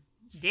before. And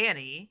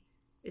Danny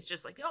is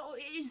just like, oh,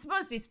 he's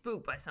supposed to be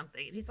spooked by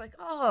something. And he's like,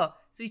 oh.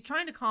 So he's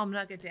trying to calm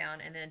Nugget down,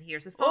 and then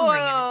hears a phone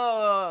ringing.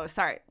 Oh,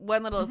 sorry.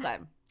 One little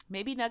aside.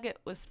 Maybe Nugget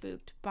was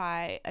spooked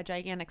by a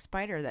gigantic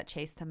spider that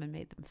chased them and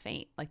made them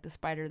faint, like the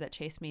spider that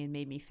chased me and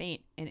made me faint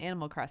in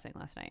Animal Crossing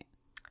last night.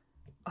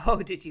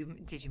 Oh, did you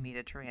meet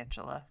a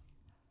tarantula?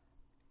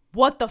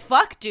 What the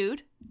fuck,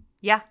 dude?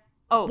 Yeah.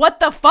 Oh, what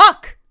the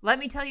fuck? Let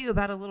me tell you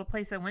about a little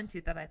place I went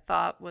to that I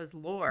thought was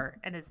lore,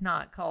 and it's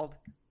not, called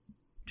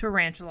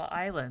Tarantula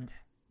Island.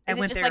 Is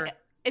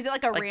it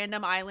like a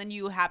random island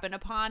you happen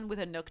upon with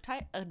a Nook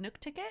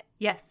ticket?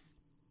 Yes.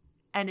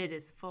 And it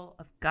is full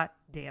of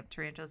goddamn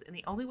tarantulas. And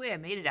the only way I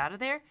made it out of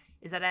there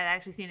is that I'd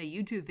actually seen a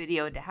YouTube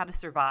video into how to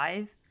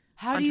survive.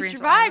 How do you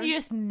survive? Do you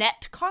just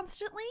net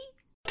constantly?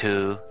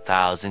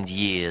 2,000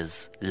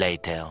 years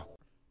later.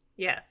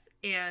 Yes.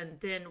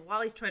 And then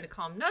while he's trying to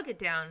calm Nugget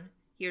down,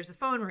 he hears the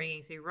phone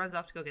ringing. So he runs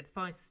off to go get the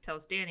phone. He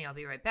tells Danny, I'll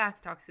be right back.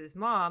 He talks to his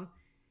mom.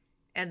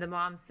 And the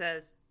mom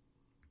says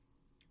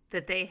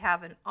that they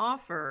have an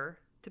offer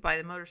to buy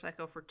the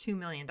motorcycle for $2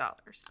 million.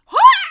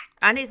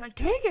 And he's like,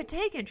 take it.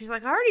 She's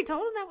like, I already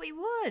told him that we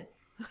would.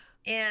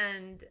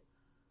 And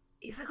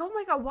he's like, oh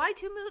my God, why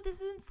 2 million?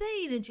 This is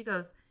insane. And she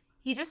goes,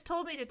 he just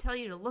told me to tell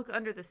you to look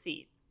under the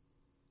seat.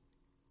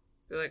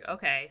 They're like,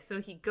 okay. So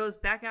he goes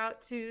back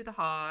out to the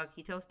hog.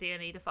 He tells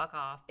Danny to fuck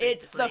off.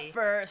 Basically. It's the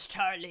first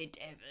Harley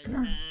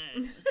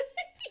Davidson.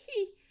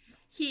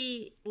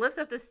 He lifts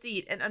up the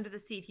seat, and under the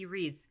seat he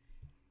reads,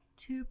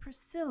 to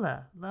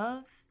Priscilla,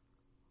 love,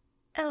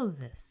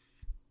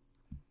 Elvis.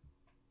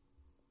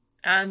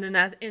 And then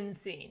that's in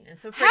scene. And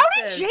so Frank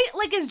How did says,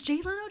 is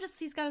Jay Leno just,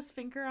 he's got his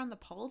finger on the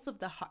pulse of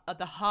the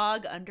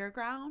Hog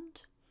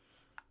Underground?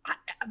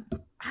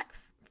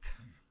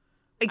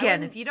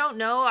 Again, if you don't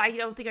know, I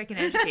don't think I can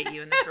educate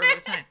you in this short of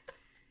a time.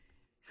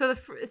 So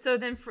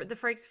the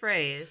Frank's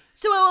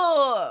phrase.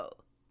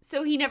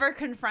 So he never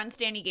confronts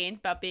Danny Gaines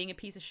about being a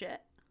piece of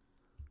shit?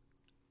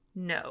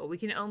 No, we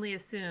can only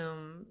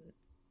assume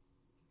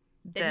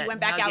that he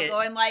went back out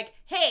going like,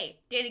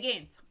 hey, Danny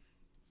Gaines.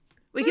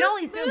 We can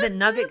only assume that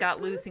Nugget got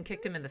loose and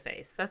kicked him in the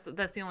face. That's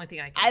the only thing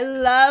I can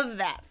assume. Love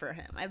that for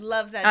him. I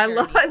love that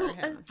journey for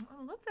him.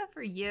 I love that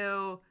for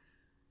you.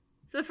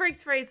 So the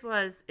Frank's phrase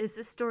was, is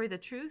this story the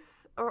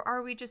truth, or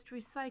are we just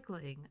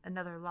recycling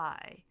another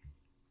lie?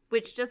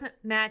 Which doesn't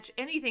match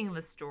anything in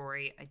the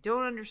story. I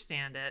don't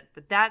understand it,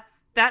 but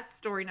that's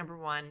story number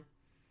 1.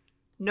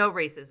 No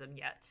racism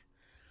yet.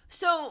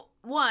 So,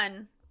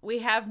 1, we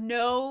have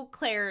no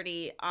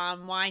clarity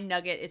on why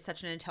Nugget is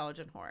such an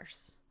intelligent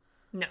horse.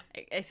 No.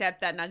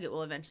 Except that Nugget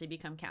will eventually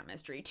become Count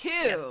Mystery. 2,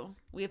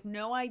 yes. We have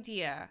no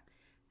idea,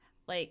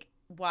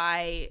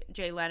 why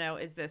Jay Leno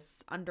is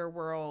this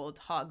underworld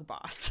hog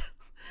boss.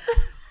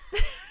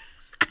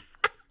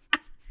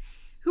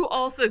 Who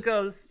also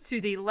goes to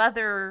the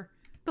leather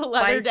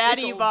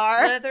daddy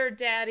bar. Leather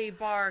daddy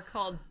bar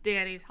called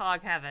Danny's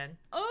Hog Heaven.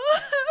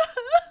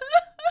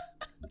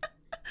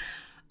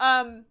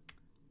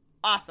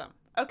 Awesome.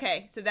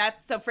 Okay,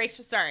 so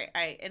Frank's, sorry,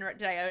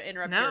 did I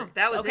interrupt? No,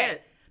 that was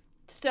it.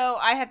 So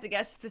I have to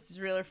guess if this is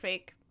real or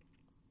fake.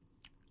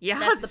 Yeah,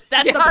 that's the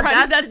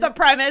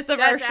premise of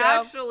our show.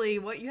 That's actually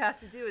what you have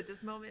to do at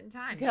this moment in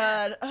time.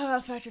 God,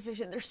 yes. Fact or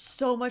fiction. There's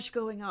so much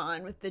going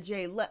on with the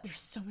there's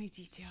so many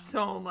details.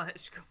 So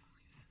much.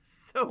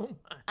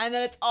 And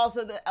then it's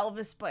also the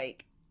Elvis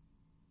bike.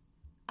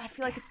 I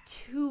feel like it's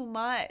too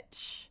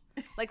much.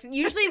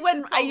 Usually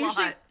when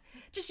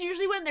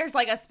usually when there's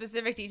a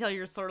specific detail,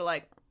 you're sort of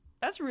like,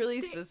 that's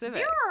really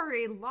specific. There are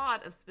a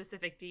lot of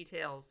specific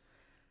details.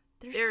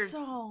 There's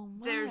so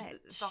much. There's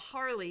the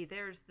Harley.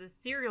 There's the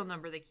serial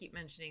number they keep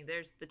mentioning.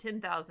 There's the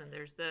 10,000.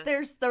 There's the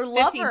their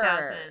lover.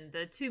 15,000.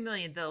 The 2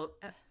 million.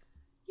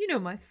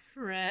 My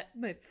friend.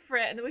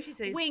 And the way she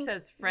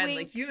says friend,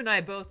 wink. You and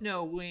I both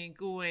know, wink,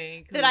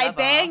 wink. That I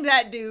banged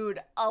that dude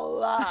a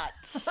lot.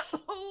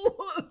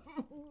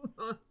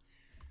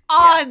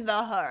 On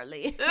the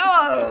Harley.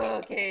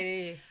 Oh,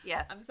 Katie.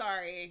 Yes. I'm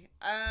sorry.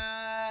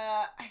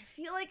 I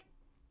feel like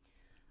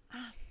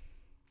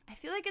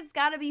it's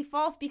got to be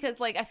false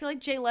because I feel like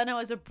Jay Leno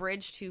is a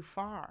bridge too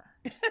far.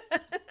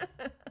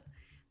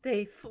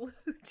 They flew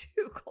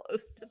too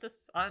close to the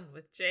sun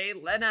with Jay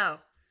Leno.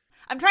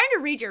 I'm trying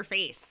to read your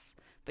face,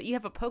 but you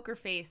have a poker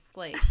face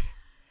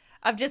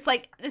of just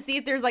to see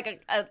if there's an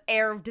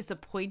air of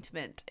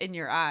disappointment in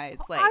your eyes.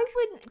 I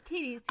wouldn't,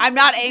 Katie. I'm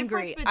not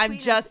angry. I'm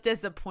just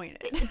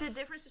disappointed. The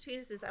difference between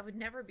us is I would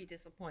never be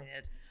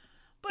disappointed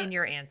in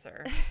your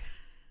answer.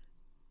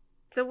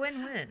 It's a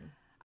win-win.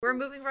 We're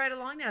moving right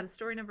along now to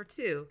story number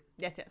 2.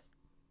 Yes.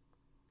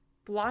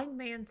 Blind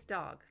man's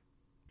dog.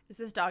 Is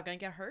this dog gonna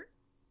get hurt?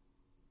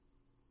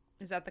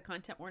 Is that the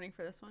content warning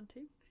for this one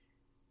too?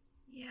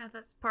 Yeah,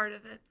 that's part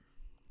of it.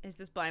 Is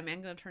this blind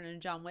man gonna turn into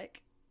John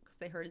Wick because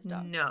they hurt his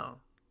dog? No.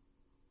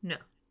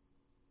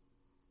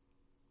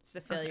 It's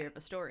a failure of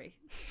a story.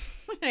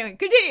 Anyway,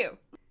 continue.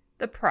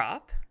 The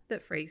prop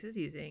that Frakes is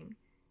using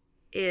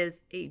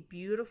is a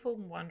beautiful,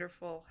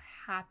 wonderful,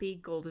 happy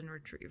golden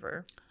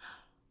retriever.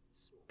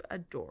 It's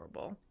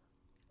adorable.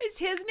 Is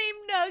his name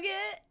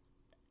Nugget?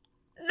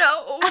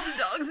 No, the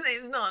dog's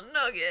name's not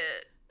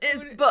Nugget.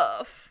 It's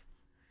Buff.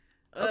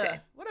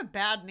 Okay. What a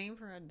bad name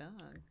for a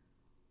dog.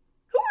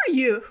 Who are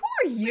you?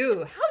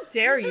 How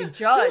dare you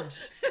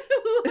judge?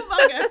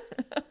 Among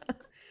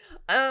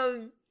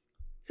us.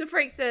 So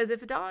Frank says,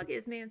 if a dog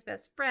is man's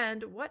best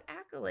friend, what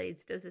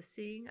accolades does a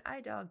seeing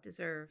eye dog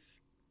deserve?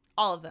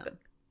 All of them. But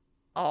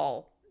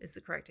all is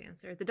the correct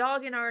answer. The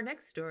dog in our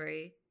next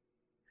story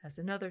has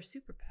another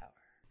superpower.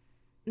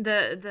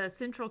 The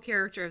central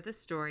character of this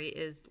story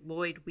is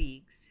Lloyd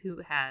Weeks,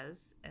 who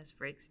has, as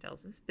Frakes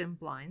tells us, been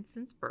blind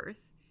since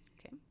birth.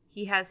 Okay.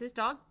 He has his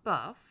dog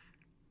Buff,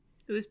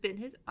 who's been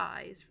his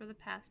eyes for the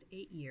past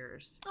 8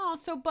 years. Oh,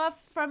 so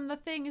Buff from The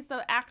Thing is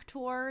the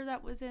actor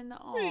that was in the...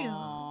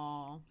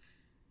 Yeah.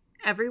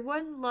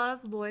 Everyone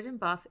loved Lloyd and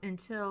Buff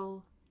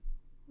until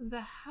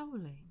the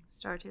howling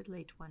started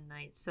late one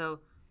night. So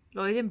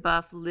Lloyd and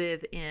Buff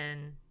live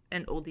in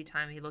an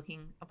oldie-timey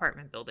looking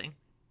apartment building.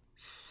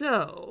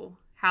 So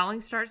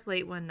howling starts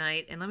late one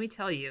night, and let me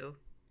tell you,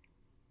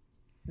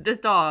 this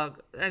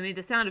dog,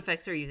 the sound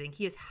effects they're using,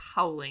 he is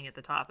howling at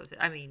the top of it.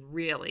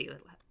 Really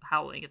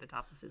howling at the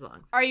top of his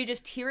lungs. Are you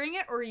just hearing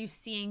it, or are you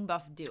seeing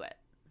Buff do it?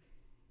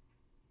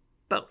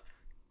 Both.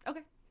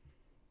 Okay.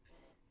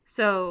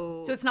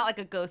 So it's not like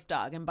a ghost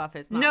dog, and Buff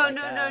is not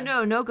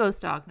no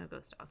ghost dog.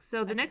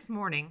 So the next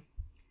morning,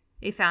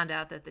 they found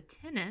out that the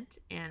tenant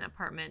in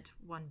apartment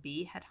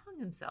 1B had hung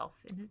himself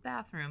in his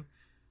bathroom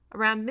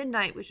around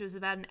midnight, which was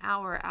about an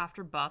hour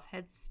after Buff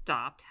had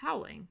stopped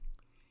howling.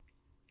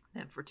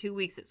 Then for 2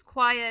 weeks it's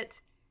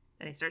quiet.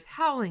 Then he starts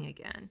howling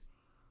again.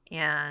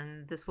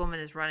 And this woman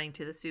is running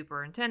to the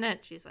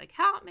superintendent. She's like,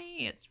 help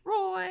me, it's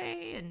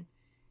Roy, and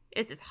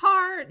it's his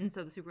heart. And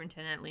so the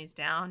superintendent leans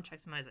down,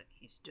 checks him out, he's like,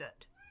 he's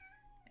dead.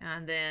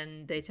 And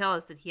then they tell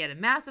us that he had a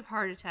massive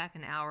heart attack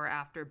an hour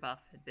after Buff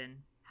had been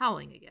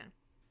howling again.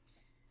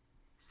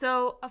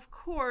 So, of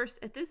course,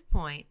 at this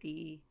point,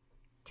 the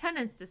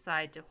tenants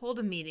decide to hold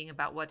a meeting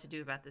about what to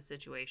do about the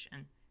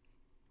situation.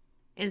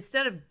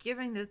 Instead of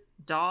giving this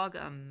dog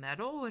a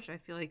medal, which I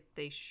feel like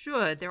they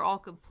should, they're all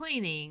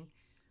complaining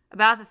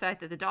about the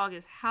fact that the dog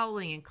is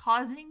howling and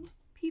causing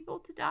people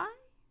to die.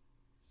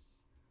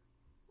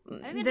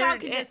 I think the dog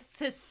can just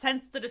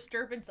sense the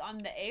disturbance on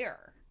the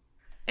air.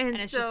 And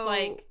it's so, just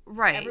like,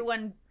 right.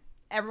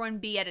 Everyone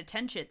be at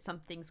attention.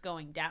 Something's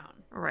going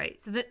down. Right.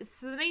 So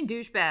the main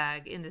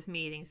douchebag in this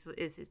meeting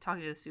is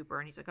talking to the super,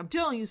 and he's like, I'm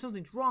telling you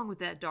something's wrong with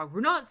that dog.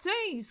 We're not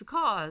saying he's the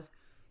cause,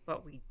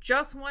 but we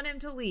just want him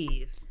to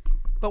leave.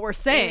 But we're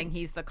saying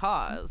he's the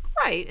cause.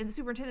 Right. And the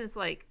superintendent's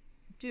like,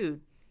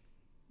 dude,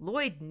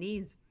 Lloyd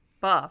needs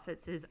Buff.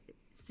 It's his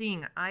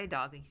seeing eye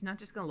dog. He's not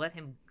just going to let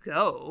him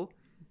go.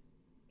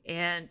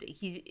 And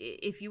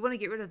if you want to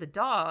get rid of the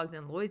dog,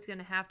 then Lloyd's going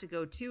to have to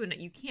go too. And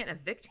you can't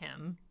evict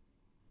him.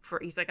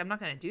 He's like, I'm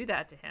not going to do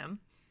that to him.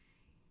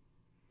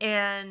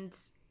 And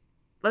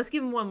let's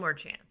give him one more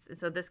chance. And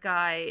so this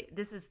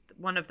is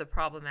one of the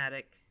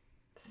problematic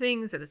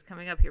things that is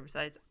coming up here,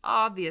 besides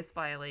obvious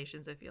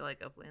violations, I feel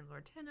like, of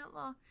landlord-tenant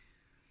law.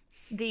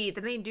 The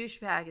main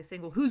douchebag is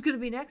saying, well, who's going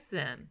to be next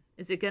to him?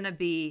 Is it going to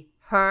be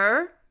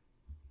her?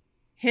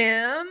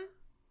 Him?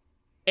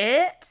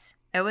 It?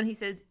 And when he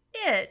says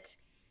it,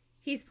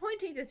 he's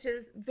pointing to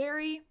this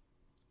very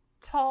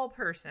tall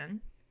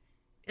person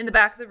in the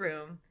back of the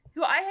room,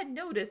 who I had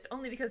noticed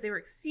only because they were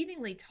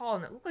exceedingly tall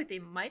and it looked like they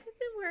might have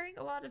been wearing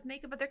a lot of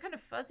makeup, but they're kind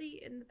of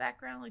fuzzy in the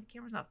background. Like the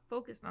camera's not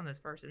focused on this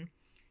person.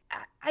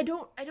 I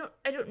don't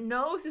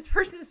know if this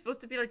person is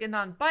supposed to be like a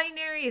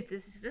non-binary, if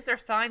this is our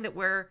sign that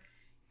we're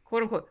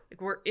quote unquote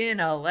like we're in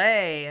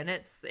LA and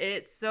it's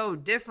so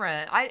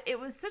different. It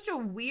was such a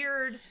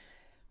weird.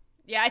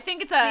 Yeah, I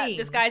think it's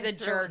this guy's a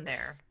jerk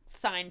there.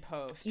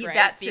 Signpost, right?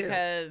 That too.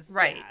 Because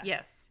right,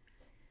 yes.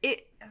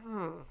 It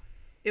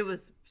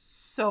was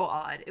so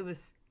odd.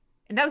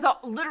 And that was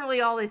literally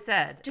all they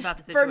said just about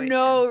the situation. For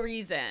no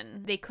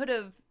reason. They could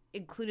have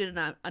included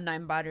a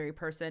non-binary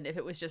person if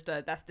it was just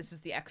this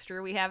is the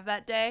extra we have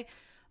that day.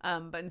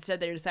 But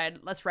instead they decided,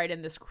 let's write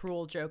in this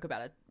cruel joke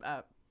about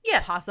a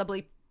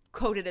possibly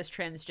coded as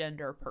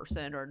transgender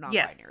person or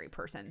non-binary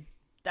person.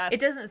 It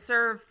doesn't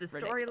serve the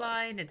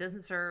storyline. It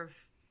doesn't serve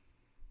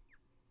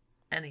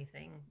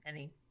anything,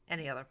 any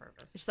other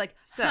purpose. It's like,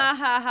 ha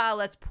ha ha,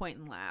 let's point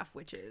and laugh,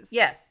 which is...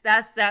 Yes,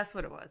 that's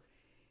what it was.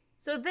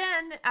 So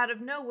then, out of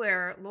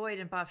nowhere, Lloyd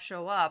and Buff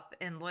show up,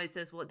 and Lloyd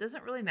says, well, it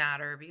doesn't really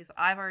matter because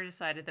I've already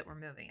decided that we're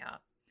moving out.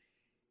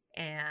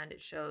 And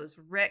it shows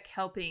Rick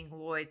helping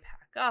Lloyd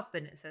pack up,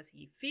 and it says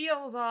he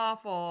feels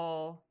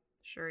awful.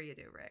 Sure you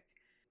do, Rick.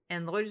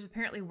 And Lloyd is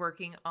apparently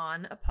working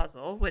on a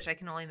puzzle, which I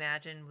can only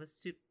imagine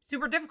was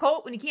super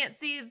difficult when you can't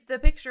see the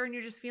picture and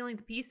you're just feeling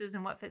the pieces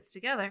and what fits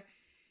together.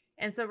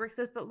 And so Rick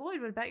says, but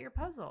Lloyd, what about your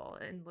puzzle?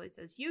 And Lloyd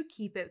says, you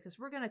keep it because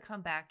we're going to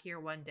come back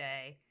here one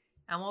day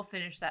and we'll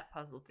finish that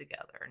puzzle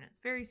together. And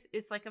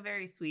it's like a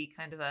very sweet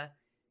kind of a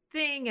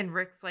thing. And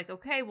Rick's like,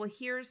 okay, well,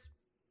 here's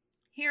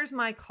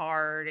my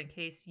card in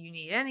case you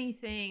need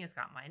anything. It's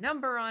got my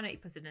number on it. He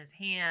puts it in his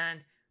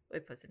hand.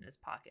 Lloyd puts it in his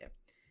pocket.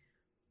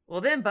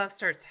 Well, then Buff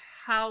starts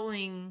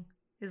howling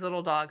his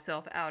little dog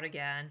self out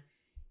again.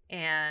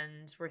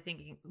 And we're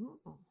thinking,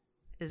 ooh,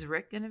 is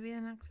Rick going to be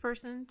the next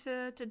person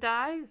to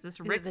die? Is this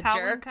Rick's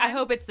howling jerk? time? I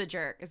hope it's the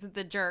jerk. Is it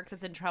the jerk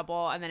that's in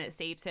trouble and then it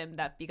saves him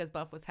because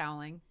Buff was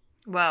howling?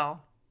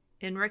 Well,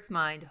 in Rick's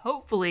mind,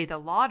 hopefully the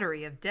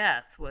lottery of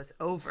death was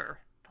over.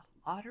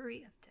 The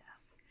lottery of death.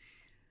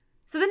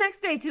 So the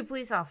next day, 2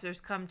 police officers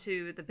come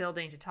to the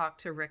building to talk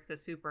to Rick the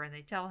super, and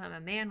they tell him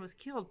a man was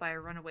killed by a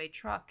runaway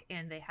truck,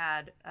 and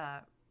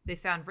they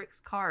found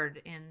Rick's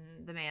card in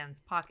the man's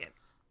pocket.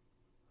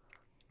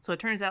 So it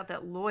turns out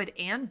that Lloyd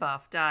and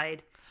Buff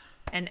died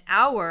an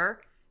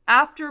hour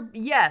after,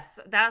 yes,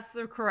 that's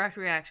the correct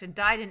reaction,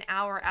 died an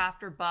hour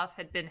after Buff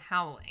had been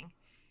howling.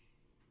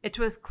 It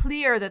was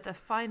clear that the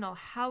final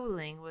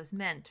howling was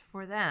meant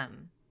for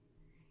them.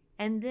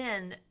 And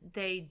then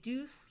they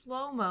do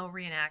slow-mo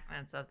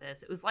reenactments of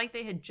this. It was like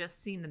they had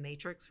just seen The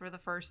Matrix for the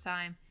first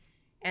time.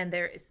 And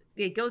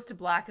it goes to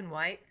black and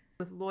white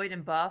with Lloyd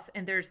and Buff.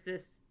 And there's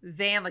this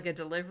van, like a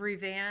delivery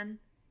van,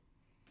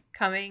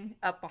 coming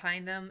up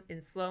behind them in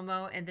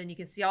slow-mo. And then you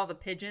can see all the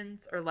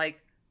pigeons are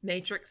like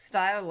Matrix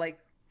style, like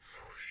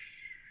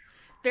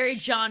very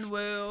John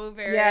Woo,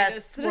 very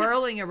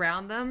swirling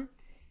around them.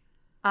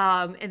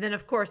 And then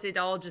of course it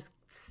all just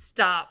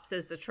stops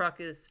as the truck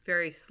is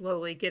very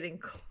slowly getting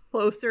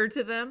closer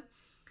to them.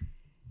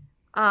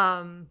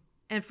 And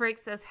Frakes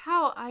says,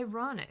 "How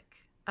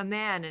ironic. A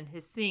man and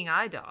his seeing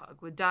eye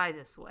dog would die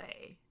this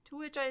way." To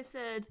which I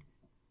said,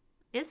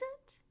 "Is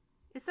it?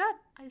 Is that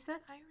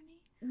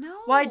irony?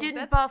 No. Why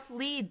didn't Buff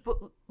lead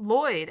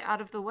Lloyd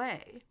out of the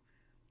way?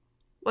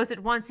 Was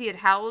it once he had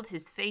howled,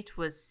 his fate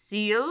was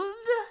sealed?"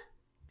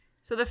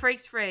 So the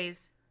Frakes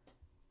phrase,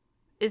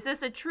 "Is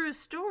this a true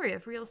story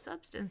of real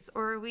substance,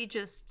 or are we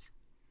just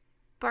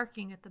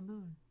barking at the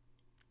moon?"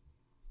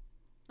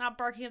 Not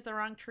barking up the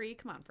wrong tree.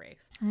 Come on,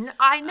 Frakes. No,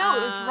 I know,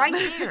 it was right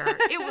there.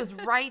 It was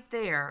right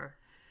there.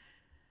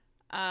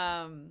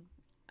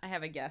 I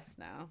have a guess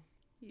now.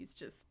 He's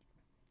just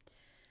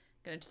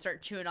gonna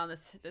start chewing on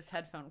this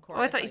headphone cord.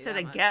 Oh, I thought you said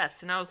a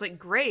guess, and I was like,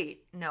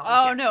 great.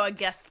 No. No, a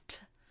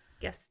guest.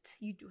 Guest.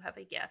 You do have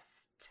a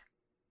guest.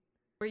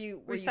 Were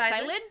you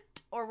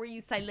silent or were you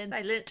silenced?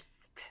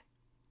 Silenced.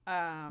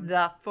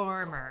 The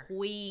former.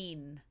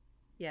 Queen.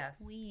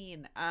 Yes.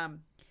 Queen.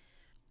 I'm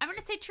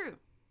gonna say true.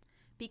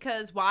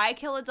 Because why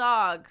kill a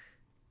dog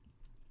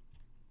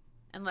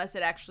unless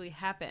it actually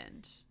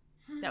happened?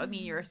 That would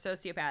mean you're a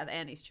sociopath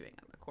and he's chewing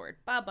on the cord.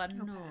 Baba,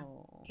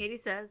 no. Katie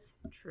says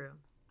true.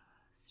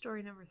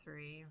 Story number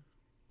 3.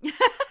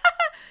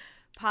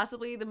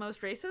 Possibly the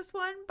most racist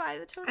one by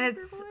the tone of your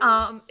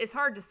voice. It's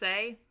hard to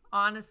say.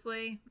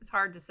 Honestly, it's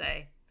hard to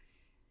say.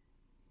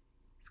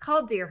 It's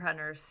called Deer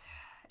Hunters,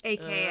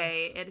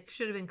 aka it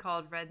should have been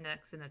called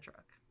Rednecks in a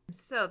Truck.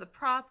 So the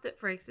prop that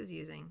Frakes is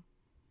using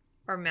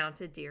are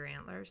mounted deer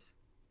antlers.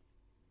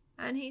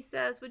 And he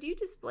says, "Would you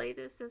display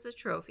this as a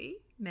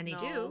trophy?" Many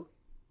do.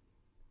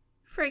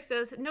 Frakes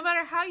says, "No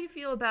matter how you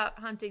feel about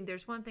hunting,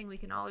 there's one thing we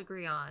can all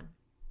agree on.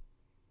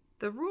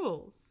 The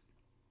rules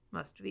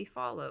must be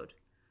followed.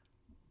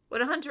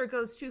 When a hunter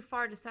goes too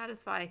far to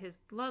satisfy his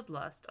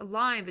bloodlust, a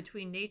line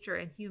between nature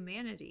and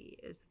humanity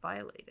is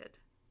violated.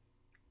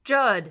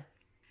 Judd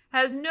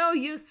has no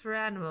use for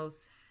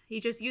animals. He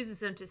just uses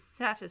them to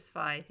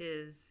satisfy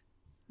his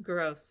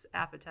gross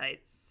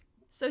appetites.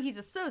 So he's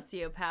a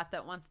sociopath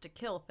that wants to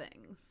kill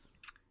things.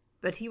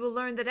 But he will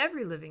learn that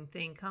every living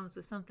thing comes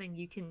with something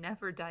you can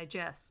never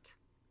digest.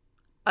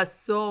 A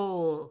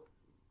soul."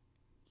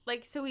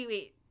 Like, so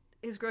wait.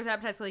 His gross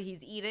appetite's like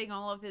he's eating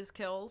all of his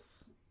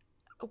kills?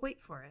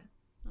 Wait for it.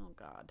 Oh,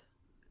 God.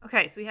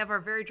 Okay, so we have our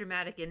very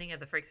dramatic ending of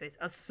the Frakes face.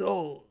 A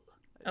soul.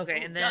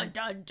 Okay, and then...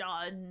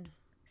 Dun.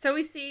 So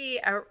we see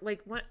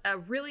a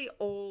really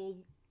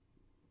old,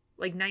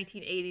 like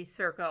 1980s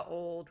circa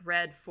old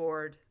red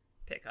Ford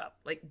pickup.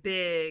 Like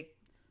big.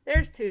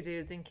 There's 2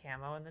 dudes in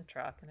camo in the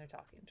truck and they're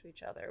talking to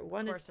each other.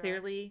 One is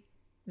clearly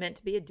meant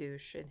to be a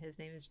douche and his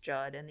name is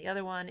Judd. And the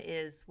other one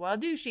is, while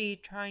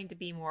douchey, trying to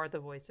be more the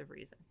voice of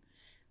reason.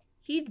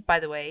 He, by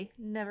the way,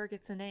 never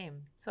gets a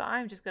name. So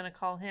I'm just going to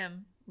call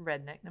him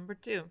Redneck number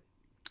 2.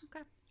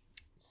 Okay.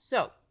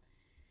 So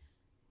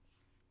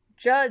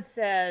Judd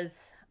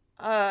says...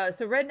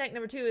 so Redneck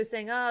number 2 is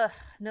saying,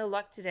 no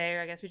luck today,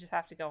 or I guess we just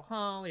have to go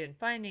home. We didn't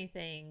find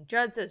anything.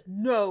 Judd says,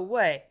 "No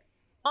way.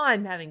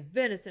 I'm having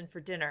venison for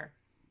dinner."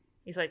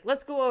 He's like,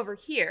 "Let's go over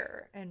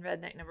here." And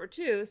Redneck number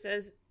 2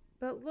 says,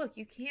 "But look,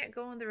 you can't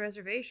go on the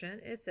reservation.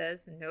 It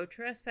says no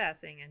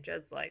trespassing." And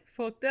Judd's like,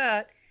 "Fuck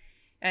that."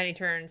 And he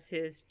turns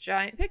his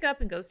giant pickup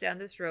and goes down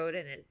this road,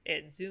 and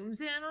it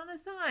zooms in on a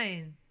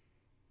sign.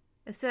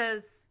 It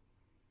says,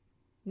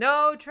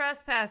 "No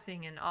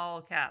trespassing," in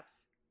all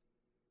caps.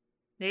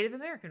 Native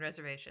American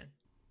reservation.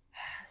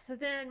 So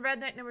then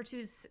Redneck number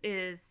 2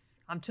 is,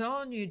 "I'm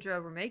telling you,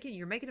 Joe,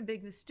 you're making a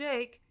big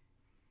mistake.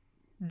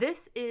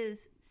 This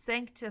is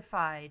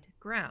sanctified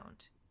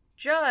ground."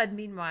 Judd,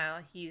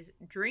 meanwhile, he's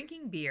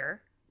drinking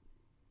beer.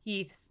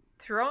 He's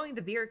throwing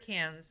the beer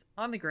cans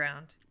on the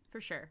ground.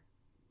 For sure.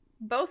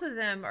 Both of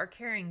them are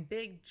carrying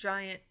big,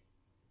 giant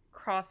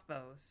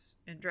crossbows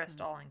and dressed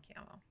all in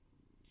camo.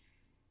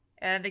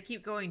 And they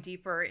keep going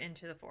deeper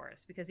into the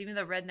forest because even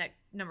though Redneck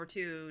number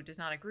 2 does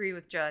not agree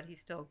with Judd,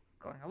 he's still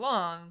going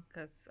along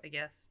because I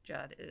guess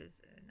Judd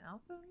is an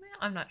alpha male.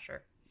 I'm not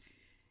sure.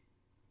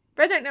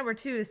 Redneck number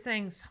 2 is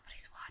saying,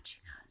 "Somebody's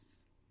watching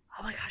us.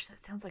 Oh my gosh, that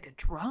sounds like a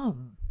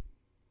drum."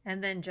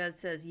 And then Judd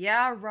says,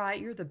 "Yeah, right.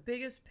 You're the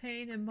biggest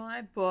pain in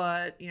my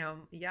butt."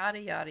 Yada,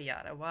 yada,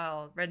 yada.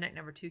 While Redneck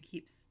number 2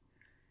 keeps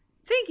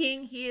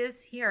thinking he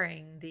is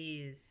hearing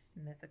these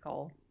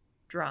mythical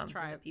drums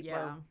and that people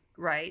are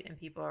right and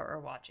people are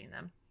watching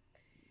them.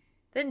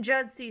 Then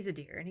Judd sees a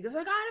deer and he goes,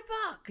 "I got a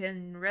buck."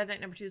 And Redneck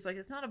number 2 is like,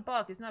 "It's not a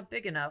buck. It's not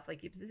big enough."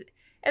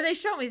 And they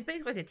show him he's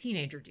basically like a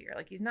teenager deer.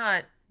 Like he's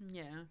not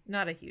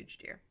a huge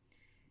deer.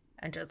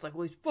 And Judd's like,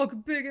 "Well, he's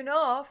fucking big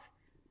enough."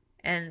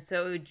 And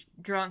so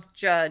drunk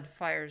Judd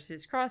fires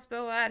his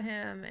crossbow at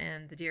him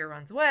and the deer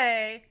runs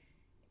away.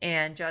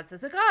 And Judd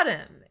says, "I got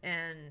him."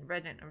 And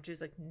Redneck number 2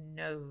 is like,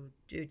 "No,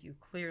 dude, you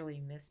clearly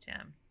missed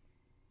him."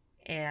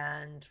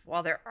 And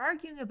while they're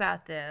arguing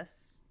about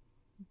this,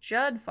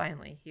 Judd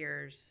finally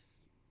hears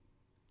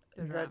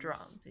the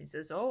drums. He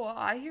says, "Oh,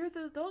 I hear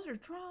those are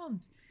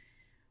drums."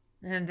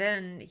 And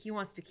then he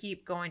wants to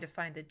keep going to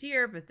find the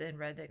deer, but then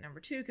Redneck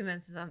number 2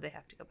 convinces them they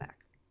have to go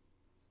back.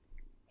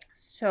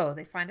 So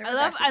they find their way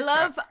I back to the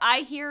love, truck. I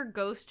hear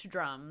ghost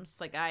drums.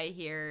 Like, I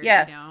hear,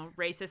 Yes.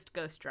 racist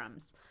ghost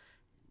drums.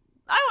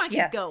 I want to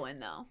keep Yes. going,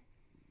 though.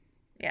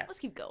 Yes. Let's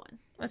keep going.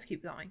 Let's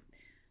keep going.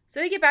 So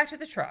they get back to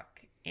the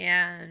truck,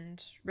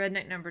 and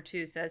redneck number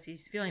 2 says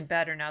he's feeling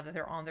better now that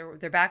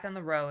they're back on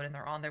the road and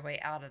they're on their way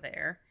out of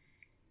there.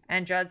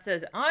 And Judd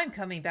says, I'm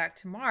coming back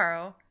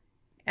tomorrow,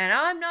 and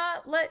I'm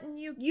not letting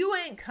you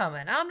ain't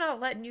coming. I'm not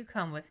letting you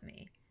come with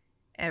me.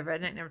 And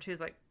redneck number 2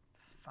 is like,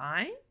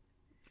 fine.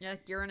 Yeah,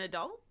 you're an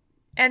adult?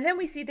 And then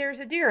we see there's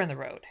a deer in the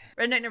road.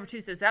 Redneck number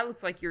 2 says, that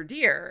looks like your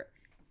deer.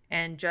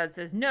 And Judd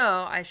says,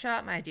 no, I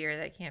shot my deer.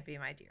 That can't be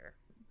my deer.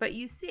 But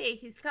you see,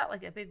 he's got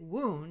like a big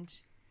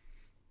wound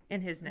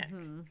in his neck.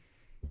 Mm-hmm.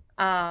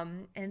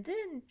 And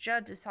then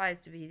Judd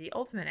decides to be the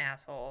ultimate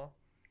asshole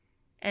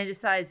and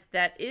decides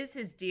that is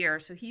his deer.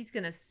 So he's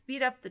going to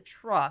speed up the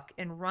truck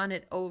and run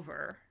it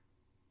over.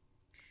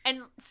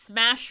 And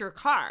smash your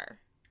car.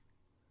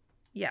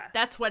 Yes.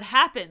 That's what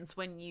happens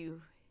when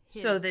you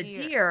hit So a the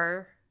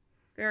deer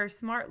very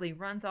smartly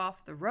runs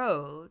off the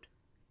road.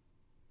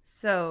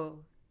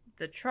 So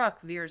the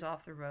truck veers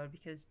off the road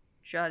because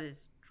Judd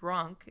is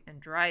drunk and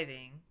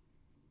driving.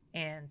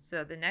 And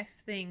so the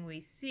next thing we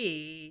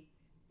see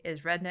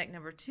is redneck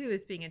number 2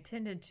 is being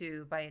attended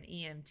to by an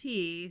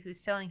EMT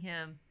who's telling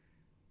him,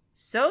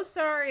 so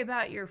sorry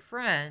about your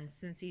friend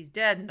since he's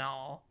dead and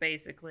all,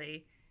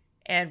 basically.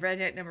 And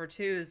redneck number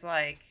 2 is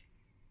like,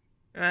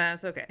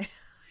 it's okay.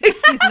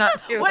 He's not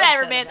too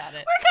whatever, upset man. about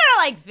it. We're kind of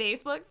like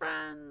Facebook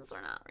friends.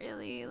 We're not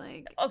really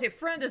like. Okay,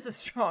 friend is a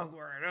strong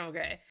word.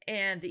 Okay.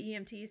 And the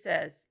EMT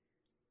says,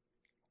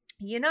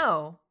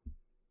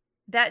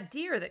 that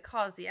deer that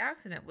caused the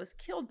accident was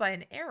killed by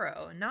an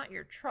arrow, not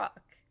your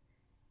truck.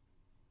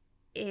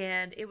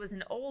 And it was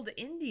an old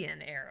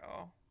Indian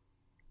arrow.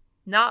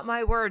 Not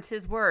my words,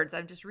 his words.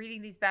 I'm just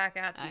reading these back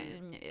at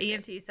you.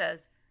 EMT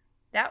says,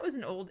 that was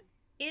an old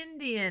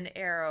Indian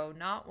arrow,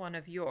 not one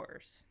of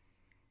yours.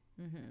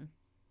 Mm-hmm.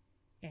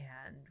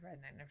 And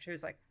redneck number 2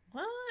 was like,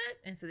 what?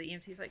 And so the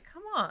EMT's like,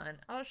 come on,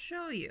 I'll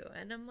show you.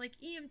 And I'm like,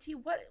 EMT,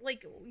 what?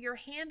 Like, you're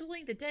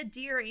handling the dead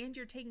deer and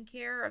you're taking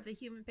care of the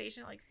human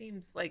patient? Like,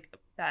 seems like a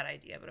bad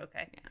idea, but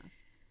okay. Yeah.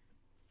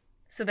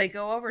 So they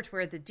go over to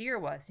where the deer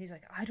was. And he's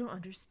like, I don't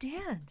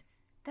understand.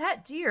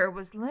 That deer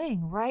was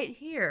laying right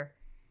here,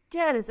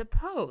 dead as a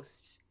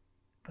post.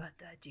 But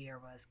the deer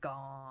was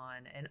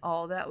gone, and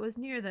all that was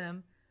near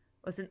them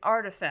was an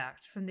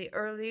artifact from the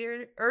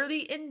early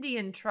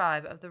Indian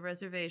tribe of the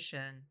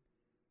reservation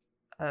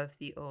of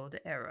the Old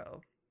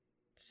Arrow.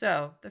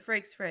 So, the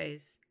Frakes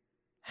phrase,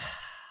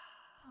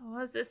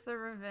 was this the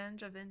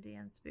revenge of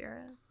Indian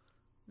spirits?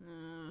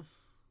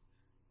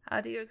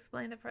 How do you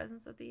explain the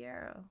presence of the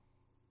arrow?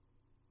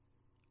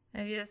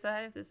 Have you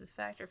decided if this is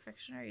fact or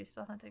fiction, or are you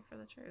still hunting for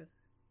the truth?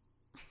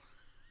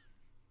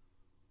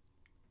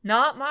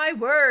 Not my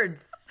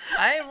words.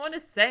 I didn't want to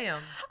say them.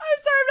 I'm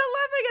sorry, I'm not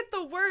laughing at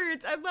the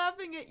words. I'm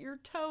laughing at your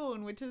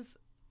tone, which is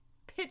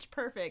pitch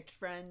perfect,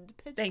 friend.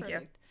 Pitch Thank you.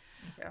 perfect.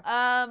 Thank you.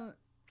 I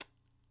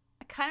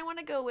kind of want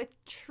to go with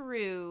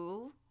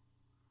true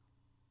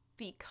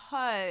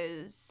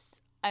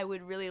because I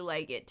would really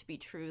like it to be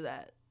true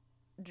that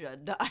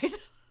Judd died.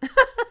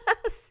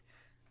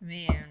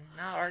 Man,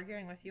 not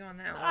arguing with you on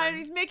that one.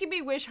 He's making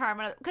me wish harm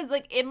on it because,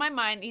 like, in my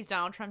mind, he's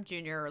Donald Trump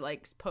Jr.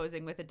 like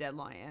posing with a dead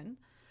lion,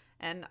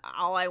 and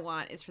all I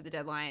want is for the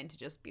dead lion to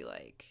just be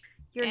like,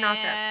 You're not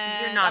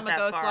I'm that a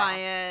ghost far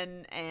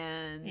lion,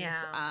 and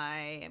Yeah.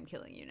 I am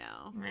killing you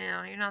now. off.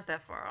 Yeah, you're not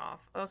that far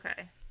off.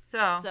 Okay, so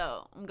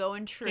I'm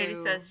going true. Katie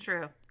says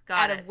true.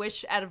 Got it.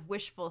 Out of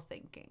wishful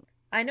thinking.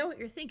 I know what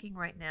you're thinking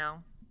right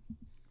now.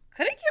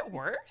 Could it get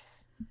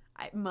worse?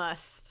 I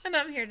must. And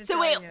I'm here to So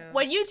tell wait, you.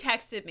 when you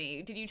texted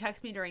me, did you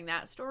text me during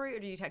that story or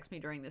did you text me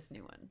during this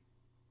new one?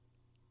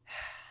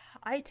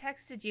 I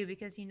texted you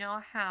because you know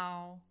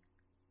how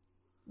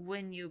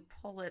when you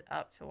pull it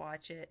up to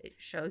watch it, it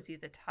shows you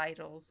the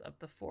titles of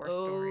the 4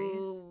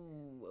 stories.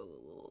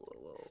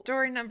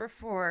 Story number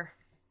 4,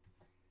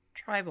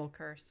 Tribal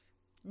Curse.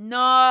 No.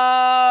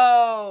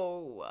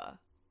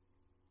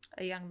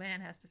 A young man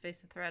has to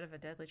face the threat of a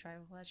deadly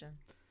tribal legend.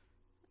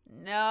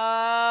 No,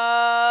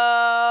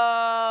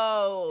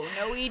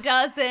 he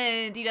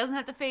doesn't. He doesn't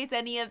have to face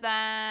any of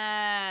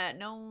that.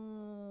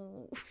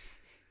 No.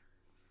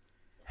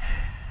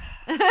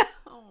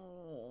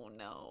 Oh,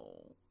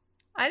 no.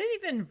 I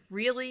didn't even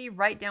really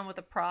write down what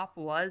the prop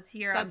was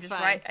here. That's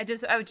I fine.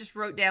 just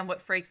wrote down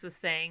what Frakes was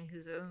saying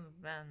because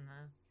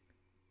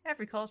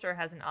every culture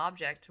has an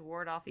object to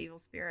ward off evil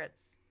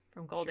spirits,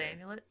 from gold Sure.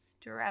 amulets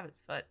to a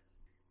rabbit's foot.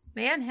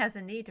 Man has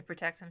a need to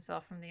protect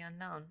himself from the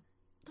unknown.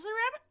 Does a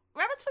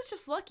rabbit's foot's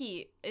just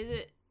lucky? Is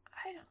it?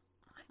 I don't.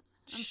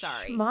 I'm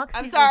sorry.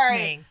 Moxie's I'm sorry.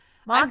 listening.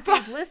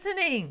 Moxie's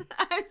listening.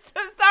 I'm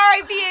so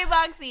sorry, PA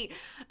Moxie.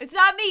 It's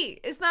not me.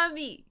 It's not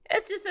me.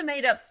 It's just a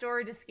made up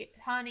story to scare.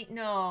 Honey,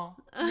 no,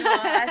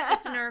 that's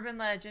just an urban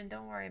legend.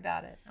 Don't worry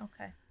about it.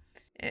 Okay.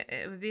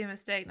 It would be a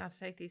mistake not to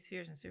take these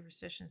fears and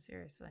superstitions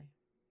seriously.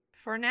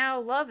 For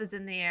now, love is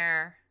in the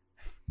air,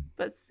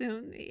 but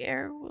soon the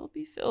air will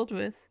be filled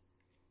with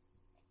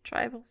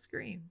tribal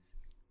screams.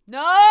 No!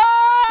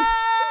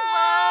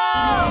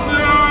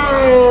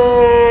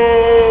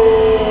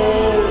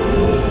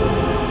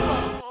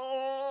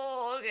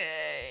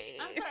 Okay.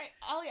 I'm sorry,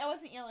 Ollie. I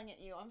wasn't yelling at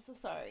you. I'm so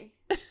sorry.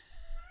 Oh,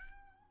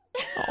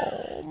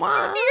 Did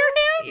you hear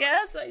him?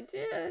 Yes, I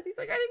did. He's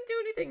like, I didn't do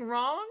anything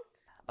wrong.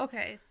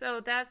 Okay, so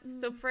that's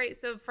so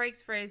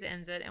Frake's phrase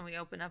ends it, and we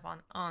open up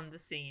on the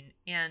scene,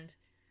 and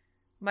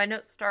my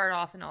notes start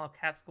off in all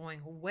caps,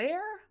 going,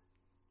 "Where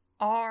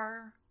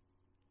are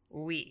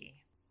we?"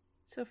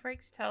 So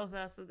Frakes tells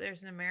us that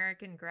there's an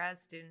American grad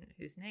student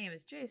whose name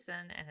is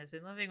Jason and has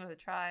been living with a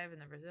tribe in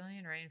the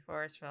Brazilian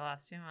rainforest for the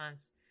last 2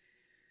 months,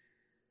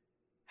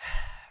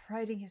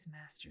 writing his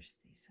master's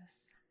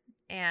thesis.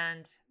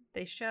 And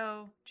they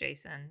show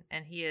Jason,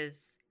 and he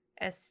is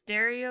as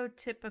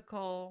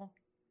stereotypical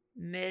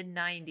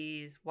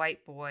mid-90s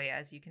white boy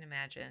as you can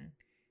imagine.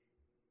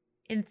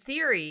 In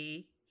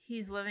theory,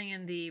 he's living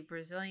in the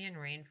Brazilian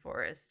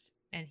rainforest,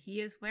 and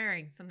he is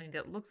wearing something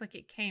that looks like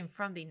it came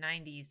from the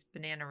 90s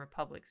Banana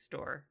Republic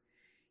store.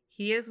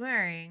 He is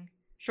wearing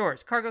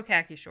shorts, cargo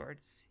khaki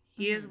shorts.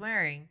 He is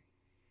wearing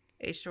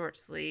a short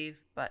sleeve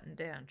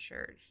button-down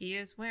shirt. He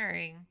is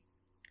wearing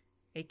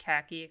a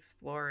khaki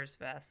explorer's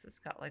vest that's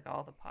got like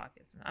all the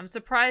pockets. I'm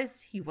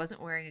surprised he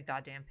wasn't wearing a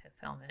goddamn pith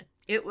helmet.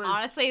 It was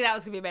honestly, that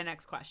was gonna be my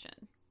next question.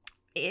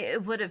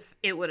 It would have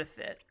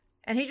fit.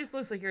 And he just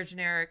looks like your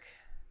generic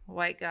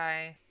white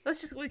guy.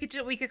 We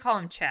could call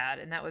him Chad,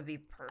 and that would be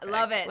perfect. I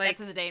love it. Like,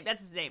 That's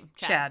his name.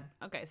 Chad.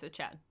 Okay, so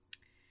Chad.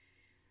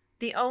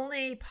 The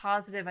only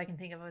positive I can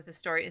think of with the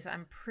story is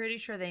I'm pretty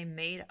sure they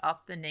made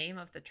up the name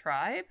of the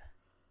tribe,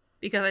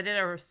 because I did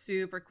a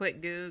super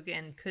quick Goog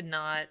and could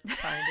not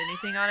find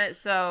anything on it.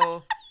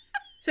 So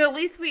at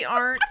least we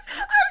aren't.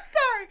 I'm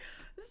sorry.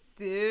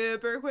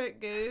 Super quick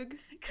Goog.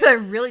 Because I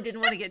really didn't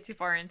want to get too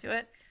far into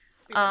it.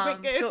 Super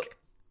quick Goog.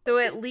 So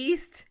at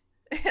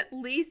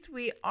least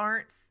we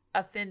aren't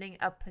offending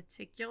a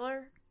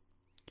particular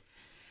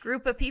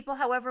group of people.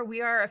 However, we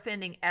are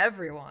offending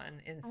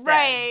everyone instead.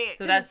 Right.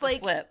 So that's the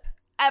like, flip.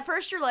 At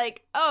first you're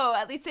like, oh,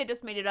 at least they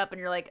just made it up. And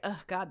you're like, oh,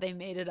 God, they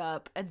made it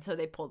up. And so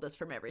they pulled this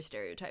from every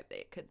stereotype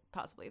they could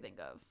possibly think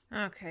of.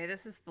 Okay,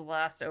 this is the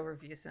last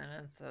overview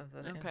sentence of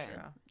the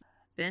intro.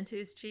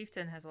 Bentu's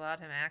chieftain has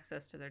allowed him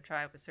access to their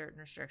tribe with certain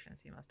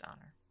restrictions he must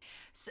honor.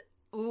 So,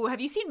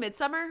 have you seen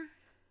Midsummer?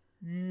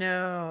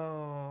 No,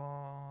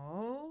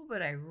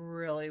 but I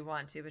really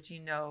want to. But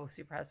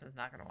Super Husband's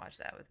not going to watch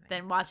that with me.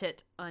 Then watch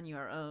it on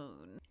your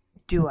own.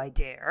 Do I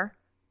dare?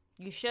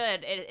 You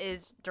should. It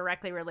is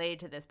directly related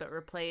to this, but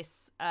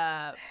replace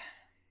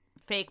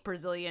fake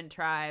Brazilian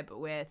tribe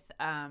with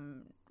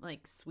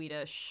like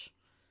Swedish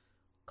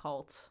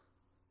cult.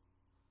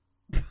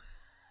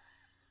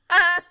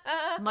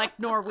 Like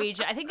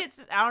Norwegian. I think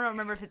I don't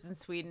remember if it's in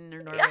Sweden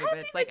or Norway, but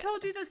it's like I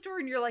told you the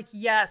story and you're like,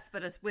 yes,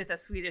 but it's with a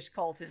Swedish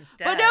cult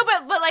instead. But no,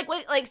 but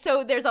like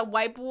so there's a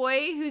white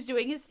boy who's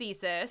doing his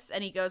thesis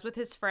and he goes with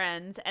his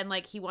friends and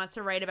like he wants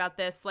to write about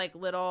this like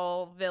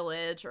little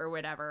village or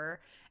whatever.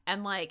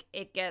 And like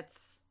it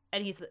gets,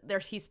 and he's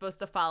supposed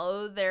to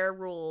follow their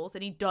rules,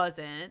 and he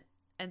doesn't,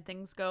 and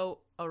things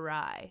go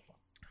awry.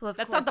 Well,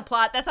 that's not the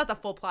plot. That's not the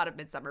full plot of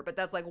Midsummer, but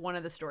that's like one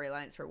of the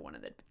storylines for one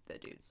of the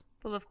dudes.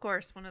 Well, of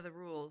course, one of the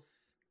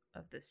rules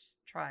of this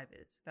tribe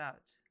is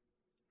about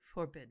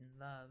forbidden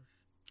love.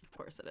 Of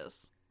course, it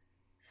is.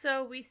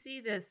 So we see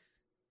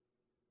this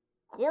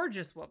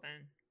gorgeous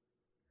woman,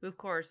 who of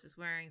course is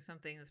wearing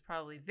something that's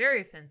probably very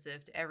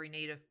offensive to every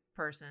native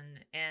person,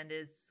 and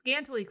is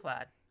scantily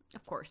clad.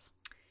 Of course.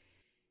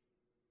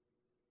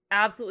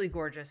 Absolutely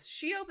gorgeous.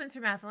 She opens her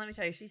mouth, and let me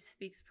tell you, she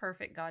speaks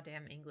perfect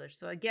goddamn English.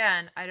 So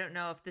again, I don't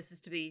know if this is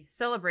to be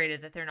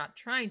celebrated that they're not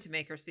trying to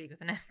make her speak with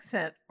an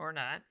accent or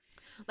not.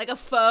 Like a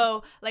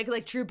faux,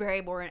 like Drew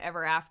Barrymore in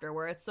Ever After,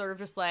 where it's sort of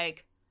just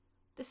like,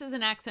 this is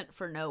an accent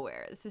for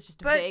nowhere. This is just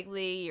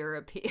vaguely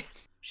European.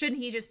 Shouldn't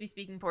he just be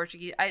speaking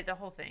Portuguese? The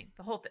whole thing,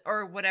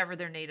 or whatever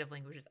their native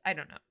language is. I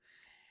don't know.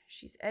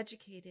 She's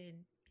educated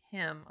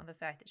him on the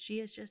fact that she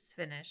has just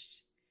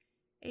finished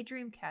a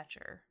dream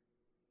catcher.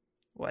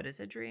 What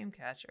is a dream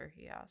catcher?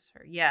 He asks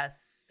her.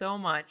 Yes, so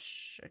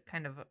much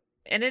kind of,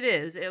 and it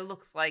is. It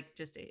looks like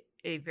just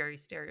a very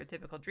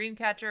stereotypical dream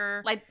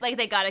catcher. Like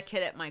they got a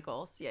kid at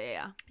Michael's.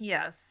 Yeah.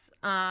 Yes.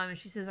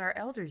 She says our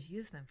elders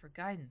use them for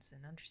guidance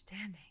and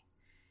understanding.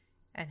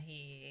 And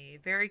he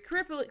very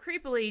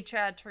creepily,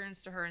 Chad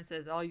turns to her and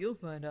says, "All you'll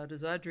find out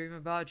is I dream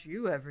about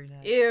you every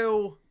night."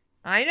 Ew.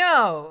 I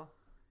know.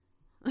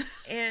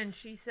 And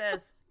she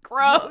says,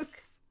 "Gross."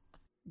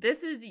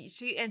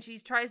 She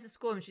tries to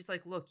school him, and she's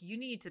like, "Look, you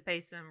need to pay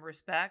some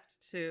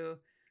respect to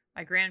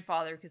my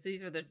grandfather because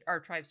these are our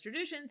tribe's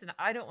traditions, and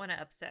I don't want to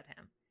upset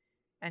him."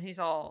 And he's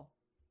all,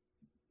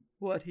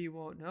 "What he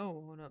won't know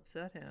won't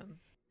upset him."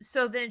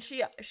 So then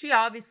she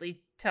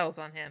obviously tells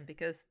on him,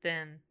 because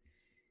then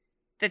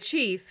the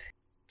chief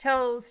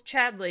tells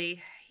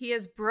Chadley he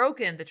has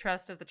broken the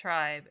trust of the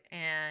tribe,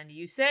 and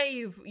you say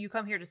you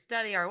come here to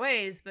study our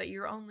ways, but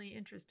you're only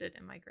interested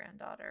in my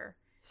granddaughter.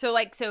 So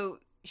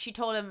she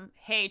told him,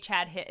 "Hey,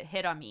 Chad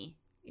hit on me."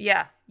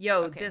 Yeah.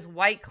 Yo, okay. This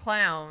white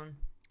clown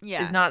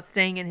is not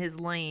staying in his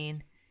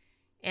lane.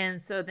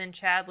 And so then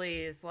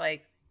Chadley is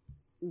like,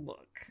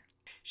 look,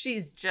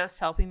 she's just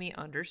helping me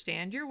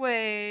understand your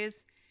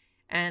ways.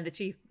 And the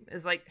chief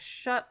is like,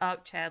 shut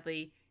up,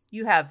 Chadley.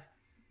 You have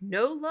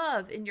no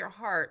love in your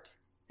heart.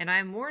 And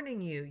I'm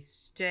warning you,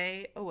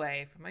 stay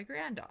away from my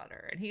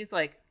granddaughter. And he's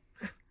like,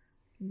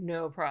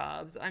 no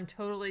probs. I'm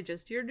totally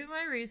just here to do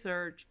my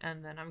research.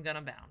 And then I'm going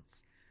to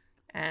bounce.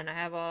 And I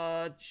have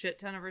a shit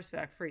ton of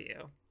respect for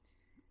you.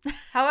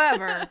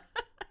 However,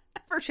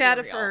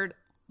 Chatterford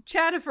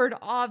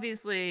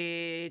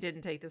obviously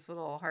didn't take this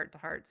little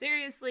heart-to-heart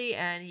seriously,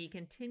 and he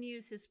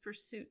continues his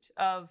pursuit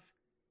of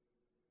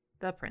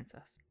the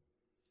princess.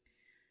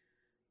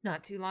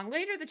 Not too long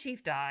later, the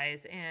chief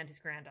dies, and his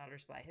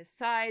granddaughter's by his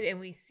side, and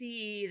we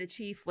see the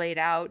chief laid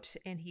out,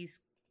 and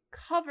he's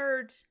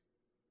covered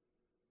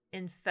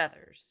in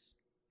feathers.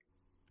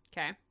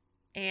 Okay.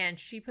 And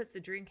she puts the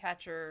dream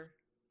catcher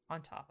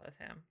on top of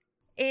him.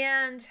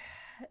 And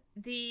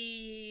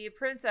the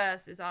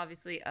princess is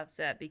obviously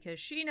upset because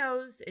she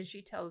knows, and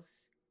she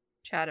tells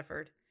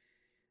Chatterford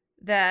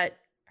that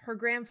her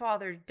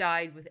grandfather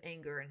died with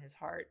anger in his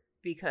heart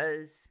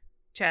because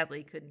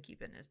Chadley couldn't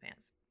keep it in his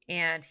pants.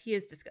 And he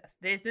is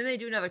disgusted. Then they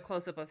do another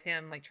close-up of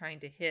him like trying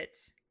to hit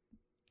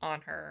on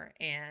her,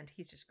 and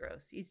he's just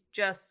gross. He's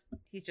just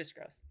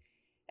gross.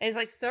 And he's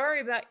like,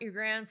 sorry about your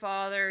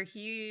grandfather.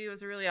 He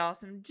was a really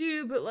awesome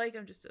dude, but like,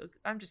 I'm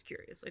just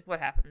curious, like, what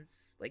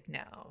happens like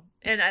now?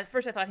 And at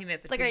first, I thought he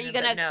meant it's like, are you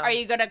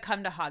gonna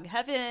come to Hog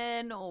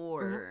Heaven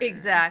or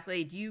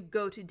exactly? Do you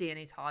go to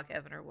Danny's Hog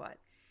Heaven or what?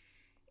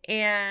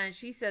 And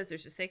she says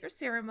there's a sacred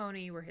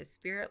ceremony where his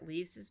spirit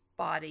leaves his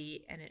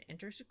body and it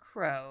enters a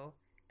crow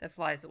that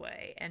flies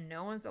away, and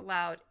no one's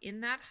allowed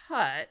in that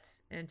hut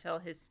until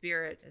his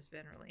spirit has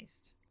been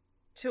released.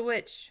 To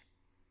which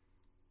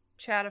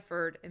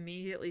Chatterford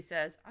immediately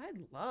says,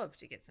 I'd love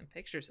to get some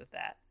pictures of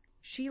that.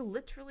 She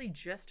literally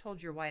just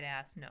told your white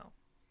ass no.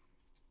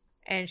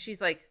 And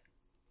she's like,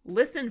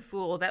 listen,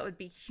 fool, that would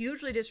be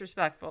hugely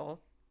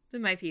disrespectful to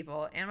my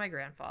people and my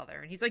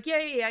grandfather. And he's like,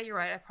 yeah, you're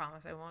right. I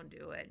promise I won't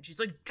do it. And she's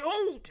like,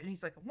 don't. And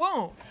he's like, I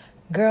won't.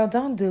 Girl,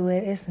 don't do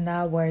it. It's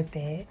not worth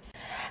it.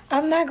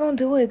 I'm not going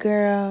to do it,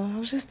 girl. I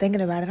was just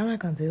thinking about it. I'm not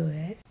going to do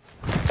it.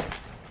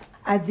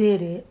 I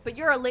did it. But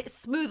you're a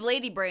smooth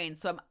lady brain,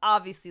 so I'm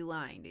obviously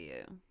lying to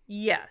you.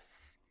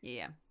 Yes.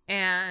 Yeah.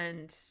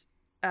 And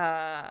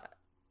Frakes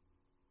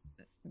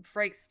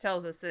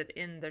tells us that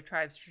in the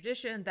tribe's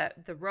tradition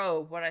that the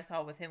robe, what I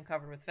saw with him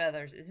covered with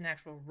feathers, is an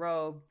actual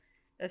robe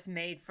that's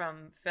made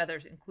from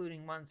feathers,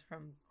 including ones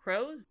from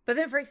crows. But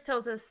then Frakes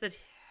tells us that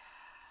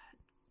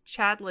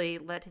Chadley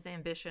let his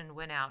ambition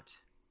win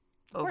out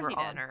over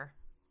honor.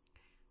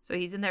 So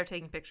he's in there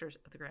taking pictures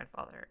of the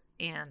grandfather,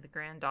 and the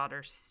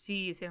granddaughter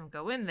sees him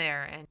go in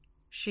there, and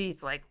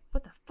she's like,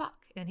 what the fuck?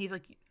 And he's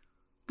like,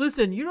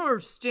 listen, you don't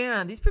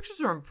understand. These pictures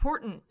are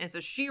important. And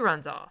so she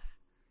runs off.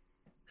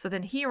 So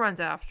then he runs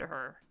after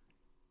her.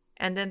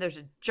 And then there's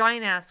a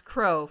giant-ass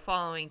crow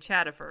following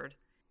Chatterford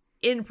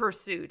in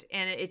pursuit.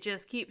 And it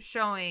just keeps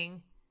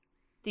showing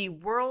the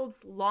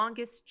world's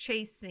longest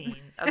chase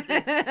scene of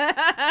this.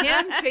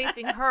 Him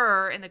chasing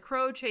her and the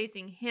crow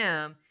chasing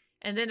him.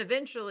 And then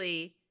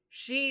eventually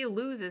she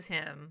loses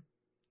him.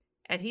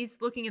 And he's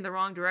looking in the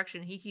wrong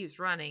direction. He keeps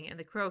running, and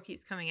the crow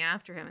keeps coming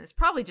after him. And it's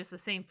probably just the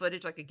same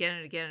footage, like again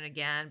and again and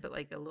again, but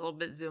like a little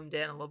bit zoomed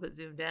in, a little bit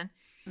zoomed in.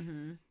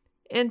 Mm-hmm.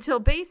 Until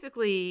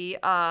basically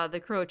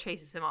the crow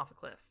chases him off a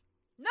cliff.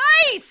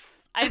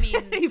 Nice! I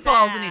mean, he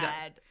falls and he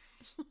dies.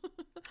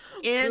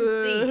 End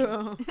scene.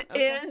 Okay.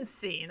 End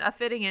scene. A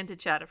fitting end to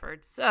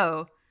Chatterford.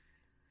 So,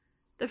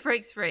 the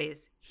Frakes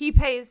phrase, he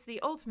pays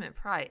the ultimate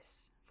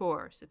price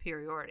for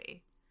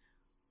superiority.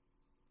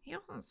 He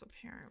wasn't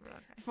superior, but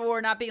okay.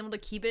 For not being able to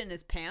keep it in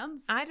his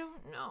pants? I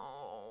don't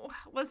know.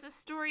 Was this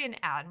story an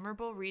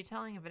admirable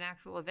retelling of an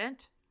actual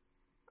event?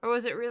 Or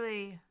was it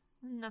really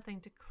nothing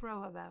to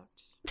crow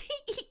about?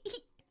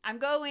 I'm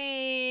going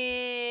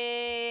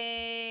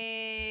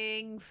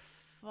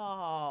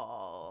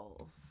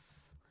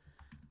false.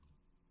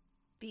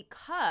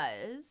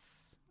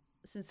 Because,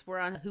 since we're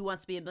on Who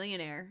Wants to Be a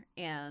Millionaire,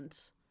 and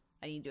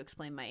I need to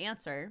explain my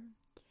answer,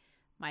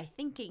 my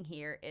thinking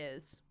here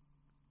is,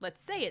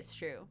 let's say it's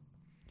true.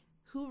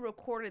 Who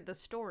recorded the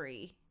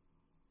story,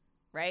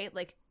 right?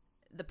 Like,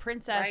 the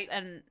princess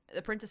and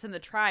the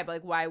tribe,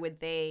 like, why would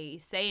they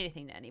say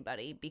anything to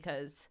anybody?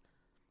 Because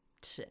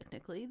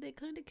technically they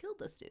kind of killed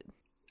this dude.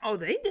 Oh,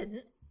 they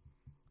didn't.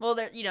 Well,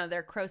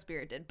 their crow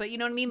spirit did, but you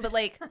know what I mean? But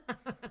like,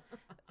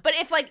 but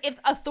if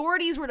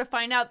authorities were to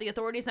find out, the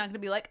authorities not going to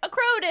be like, a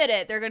crow did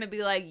it. They're going to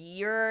be like,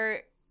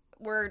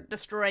 we're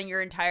destroying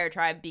your entire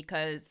tribe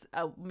because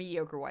a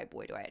mediocre white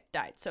boy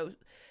died. So,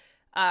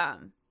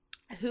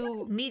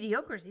 who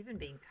mediocre's even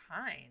being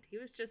kind. He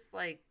was just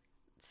like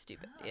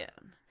stupid. Yeah.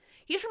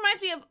 He just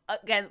reminds me of,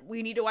 again,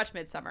 we need to watch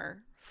Midsommar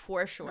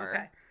for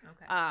sure.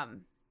 Okay.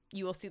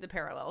 You will see the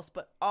parallels,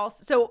 but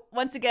also, so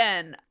once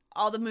again,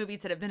 all the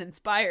movies that have been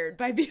inspired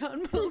by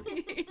Beyond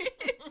Belief.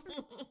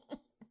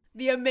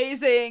 The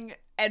amazing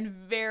and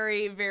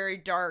very, very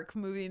dark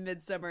movie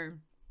Midsommar.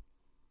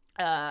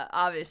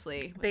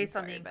 Obviously. was Based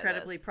on the inspired by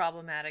incredibly this.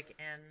 problematic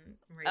and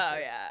racist Oh,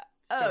 yeah.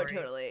 story Oh,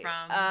 totally.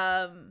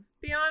 from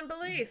Beyond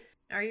Belief.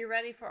 Are you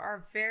ready for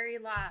our very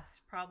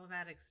last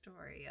problematic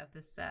story of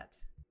this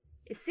set?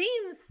 It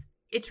seems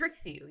it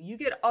tricks you. You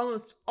get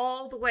almost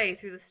all the way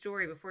through the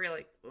story before you're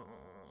like,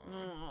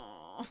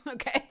 Oh,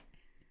 okay.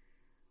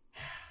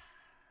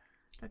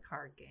 The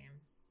card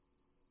game.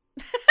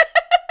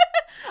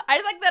 I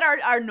just like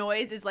that our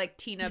noise is like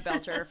Tina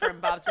Belcher from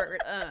Bob's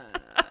Burgers.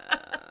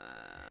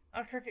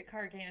 A cricket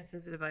card game is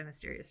visited by a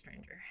mysterious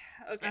stranger.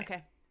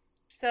 Okay.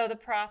 So the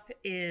prop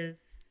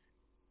is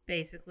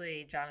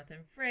basically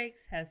Jonathan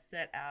Frakes has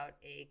set out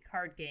a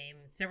card game.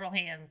 Several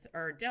hands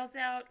are dealt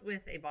out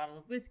with a bottle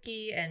of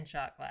whiskey and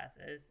shot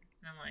glasses.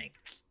 And I'm like,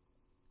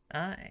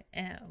 I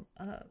am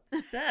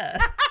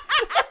obsessed.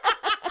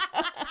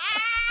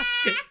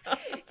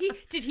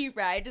 Did he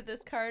ride to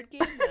this card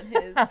game on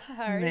his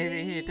Harley?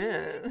 Maybe he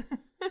did.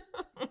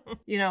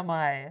 You know,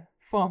 my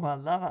former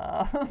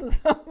lover owns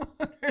a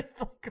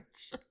motorcycle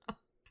shop.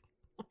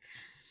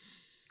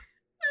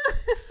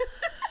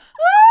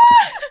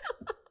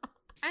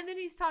 And then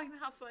he's talking about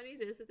how funny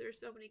it is that there's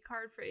so many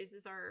card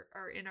phrases are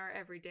in our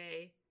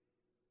everyday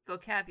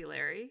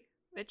vocabulary,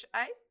 which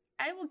I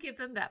will give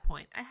them that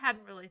point. I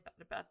hadn't really thought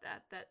about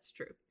that. That's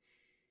true.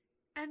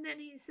 And then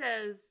he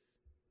says,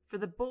 for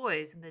the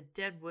boys in the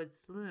Deadwood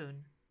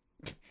Saloon,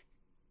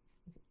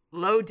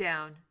 low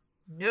down,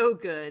 no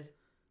good,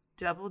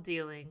 double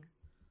dealing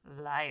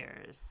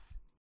liars.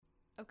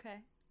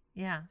 Okay.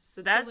 Yeah,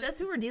 so that's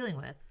who we're dealing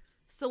with.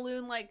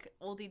 Saloon like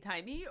oldie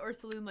timey or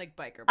saloon like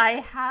biker? I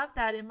have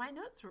that in my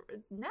notes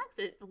next.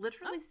 It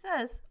literally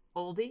says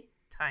oldie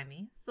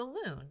timey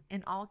saloon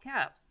in all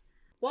caps.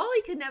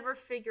 Wally could never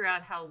figure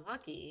out how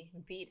Lucky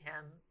beat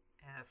him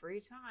every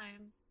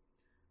time.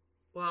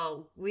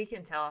 Well, we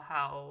can tell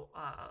how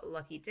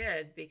Lucky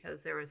did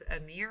because there was a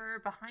mirror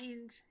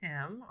behind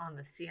him on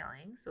the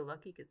ceiling so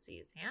Lucky could see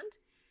his hand.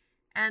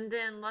 And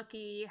then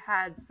Lucky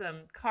had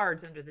some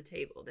cards under the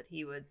table that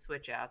he would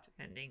switch out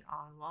depending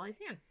on Wally's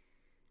hand.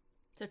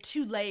 So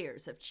 2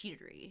 layers of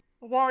cheatery.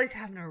 Wally's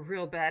having a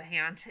real bad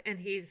hand, and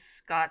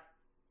he's got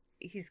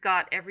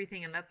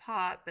everything in the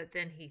pot, but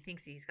then he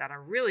thinks he's got a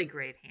really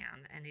great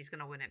hand, and he's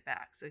going to win it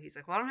back. So he's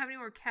like, well, I don't have any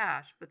more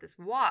cash, but this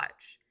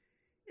watch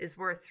is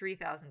worth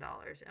 $3,000,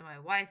 and my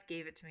wife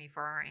gave it to me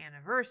for our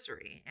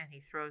anniversary, and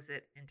he throws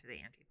it into the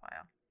ante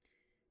pile.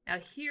 Now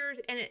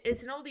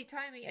it's an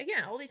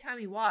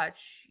oldie-timey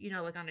watch, you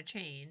know, like on a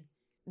chain.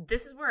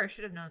 This is where I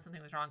should have known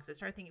something was wrong, because I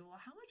started thinking, well,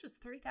 how much was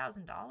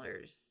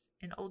 $3,000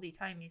 in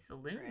oldie-timey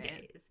saloon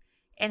days?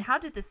 And how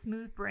did the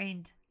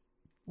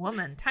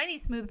tiny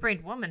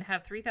smooth-brained woman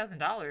have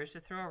 $3,000 to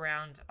throw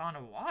around on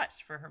a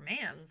watch for her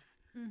mans?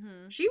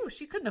 Mm-hmm.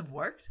 She couldn't have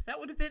worked. That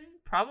would have been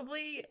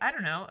probably, I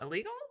don't know,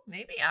 illegal?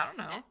 Maybe? I don't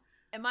know.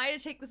 Am I to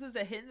take this as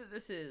a hint that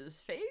this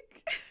is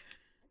fake?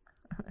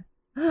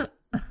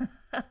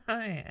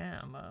 I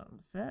am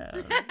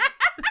obsessed.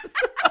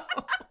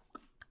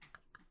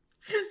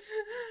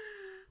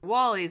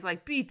 Wally's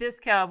like, beat this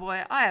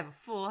cowboy. I have a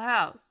full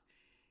house.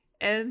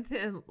 And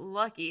then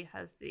Lucky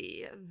has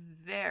the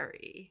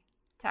very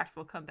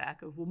tactful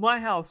comeback of, well, my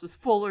house is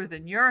fuller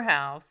than your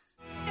house.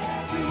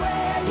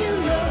 Everywhere you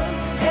look,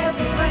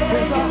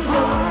 there's a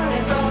heart,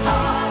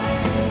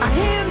 a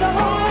hand to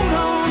hold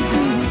on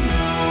to.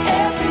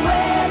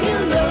 Everywhere you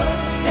look,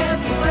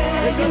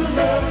 there's a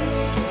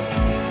lust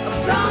of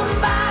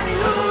somebody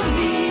who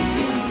needs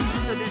you.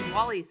 So then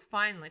Wally's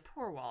finally,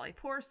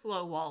 poor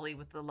slow Wally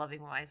with the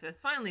loving wife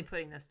is finally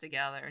putting this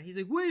together. And he's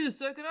like, wait a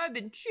second, I've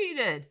been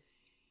cheated.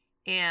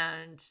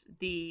 And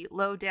the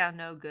low down,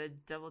 no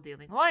good, double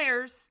dealing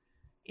liars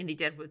in the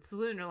Deadwood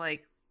Saloon are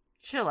like,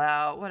 chill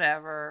out,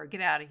 whatever,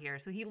 get out of here.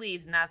 So he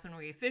leaves, and that's when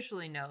we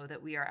officially know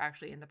that we are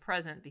actually in the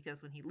present,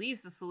 because when he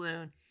leaves the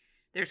saloon,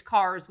 there's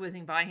cars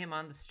whizzing by him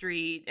on the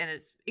street, and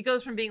it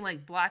goes from being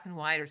like black and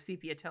white or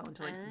sepia tone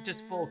to like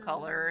just full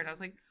color. And I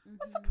was like,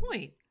 what's the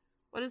point?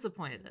 What is the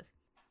point of this?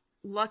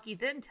 Lucky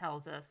then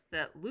tells us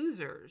that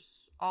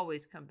losers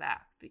always come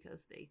back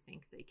because they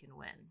think they can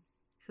win.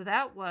 So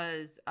that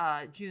was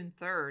June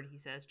 3rd, he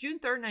says. June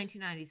 3rd,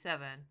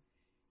 1997.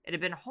 It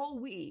had been a whole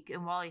week,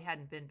 and Wally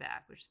hadn't been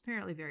back, which is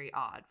apparently very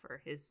odd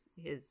for his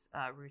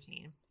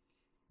routine.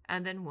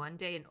 And then one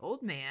day, an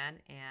old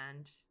man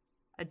and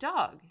a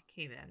dog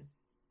came in,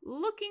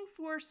 looking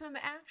for some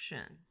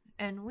action,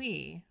 and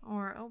we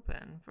were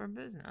open for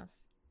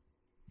business.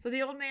 So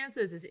the old man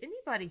says, is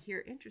anybody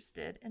here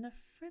interested in a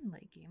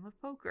friendly game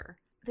of poker?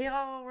 They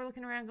all were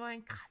looking around going,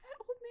 God, that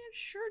old man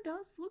sure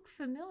does look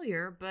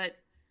familiar, but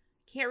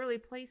can't really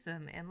place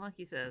him. And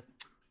Lucky says,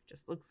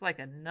 just looks like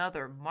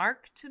another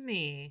Mark to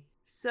me.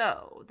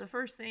 So the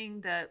first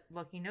thing that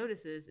Lucky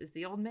notices is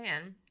the old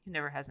man, who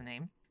never has a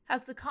name,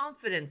 has the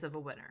confidence of a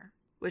winner,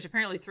 which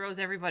apparently throws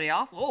everybody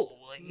off. Oh,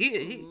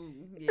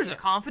 here's a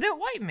confident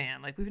white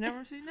man. Like, we've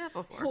never seen that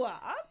before.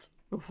 What?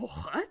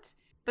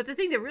 But the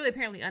thing that really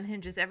apparently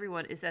unhinges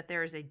everyone is that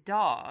there is a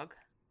dog,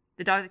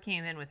 the dog that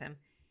came in with him.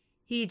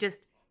 He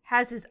just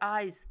has his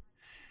eyes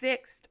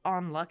fixed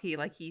on Lucky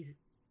like he's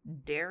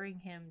daring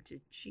him to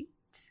cheat.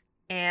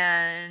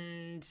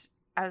 And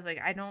I was like,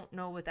 I don't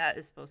know what that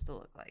is supposed to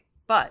look like.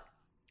 But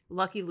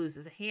Lucky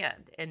loses a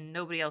hand, and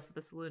nobody else at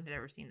the saloon had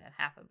ever seen that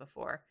happen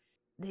before.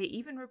 They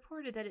even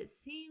reported that it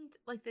seemed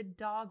like the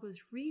dog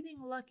was reading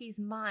Lucky's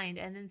mind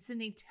and then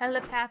sending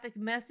telepathic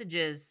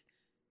messages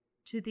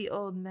to the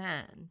old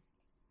man.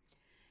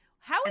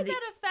 How would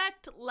that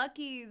affect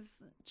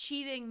Lucky's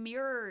cheating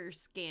mirror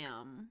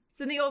scam?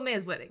 So the old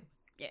man's winning.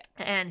 Yeah.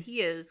 And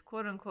he is,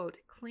 quote unquote,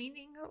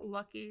 cleaning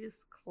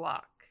Lucky's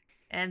clock.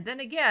 And then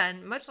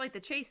again, much like the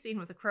chase scene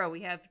with the crow,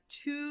 we have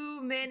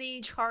too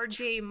many card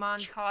game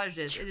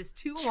montages. It is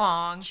too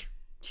long.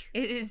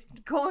 It is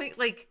going,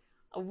 like,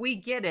 we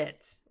get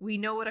it. We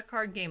know what a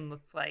card game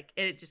looks like.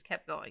 And it just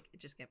kept going. It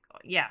just kept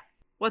going. Yeah.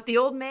 What the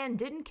old man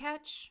didn't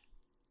catch,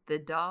 the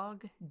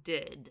dog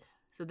did.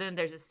 So then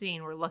there's a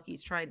scene where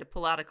Lucky's trying to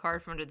pull out a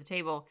card from under the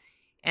table,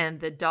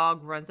 and the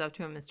dog runs up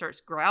to him and starts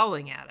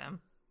growling at him.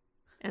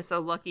 And so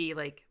Lucky,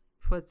 like,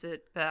 puts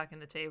it back in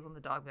the table, and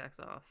the dog backs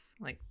off.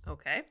 Like,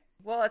 okay.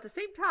 Well, at the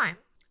same time,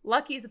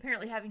 Lucky is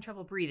apparently having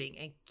trouble breathing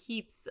and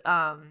keeps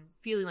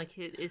feeling like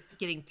it's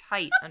getting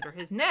tight under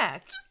his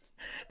neck.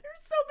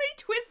 There's so many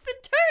twists and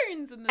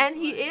turns in this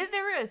And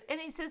there is. And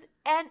he says,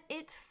 and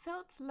it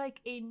felt like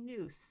a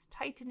noose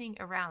tightening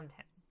around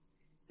him.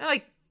 And I'm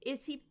like,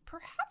 is he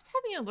perhaps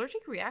having an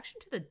allergic reaction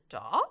to the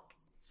dog?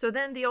 So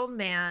then the old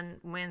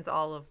man wins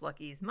all of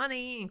Lucky's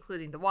money,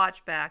 including the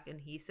watch back, and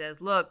he says,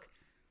 look,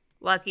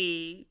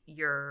 Lucky,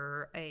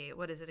 you're a,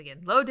 what is it again?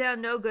 Low down,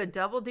 no good,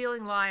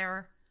 double-dealing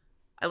liar.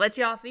 I let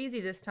you off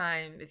easy this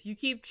time. If you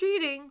keep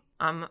cheating,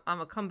 I'm going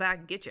to come back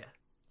and get you.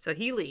 So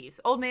he leaves.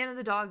 Old man and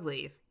the dog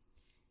leave.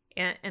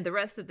 And the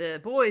rest of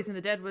the boys in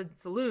the Deadwood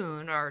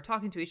Saloon are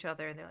talking to each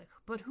other, and they're like,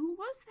 but who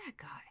was that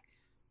guy?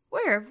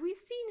 Where have we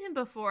seen him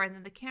before? And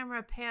then the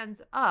camera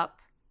pans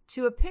up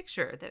to a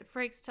picture that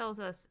Frakes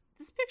tells us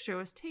this picture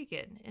was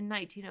taken in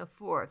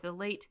 1904 of the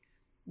late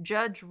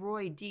Judge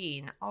Roy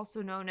Dean,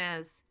 also known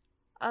as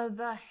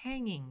the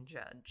Hanging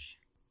Judge.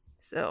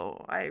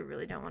 So I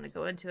really don't want to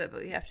go into it,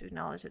 but we have to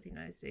acknowledge that the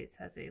United States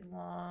has a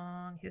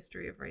long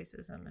history of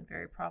racism and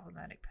very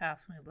problematic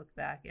past when we look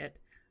back at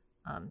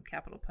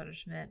capital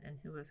punishment and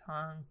who was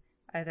hung,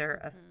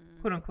 either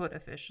quote-unquote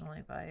officially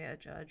by a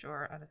judge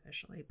or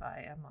unofficially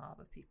by a mob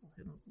of people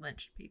who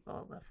lynched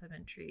people, left them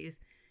in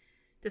trees,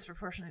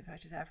 disproportionately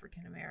affected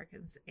African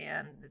Americans.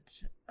 And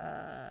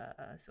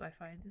so I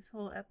find this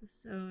whole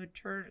episode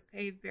turned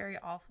a very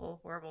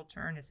awful, horrible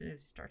turn as soon as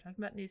we start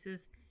talking about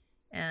nooses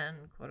and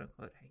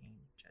quote-unquote hanging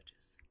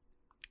judges.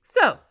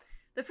 So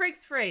the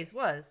Frakes phrase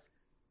was,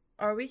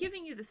 are we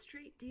giving you the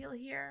straight deal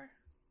here,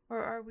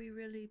 or are we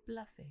really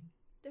bluffing?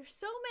 There's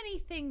so many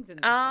things in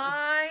this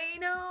I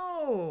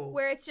know.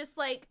 where it's just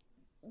like,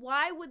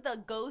 why would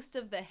the ghost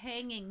of the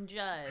hanging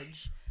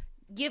judge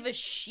give a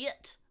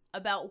shit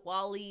about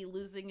Wally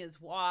losing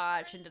his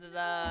watch and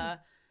da-da-da?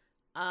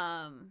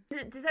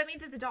 Does that mean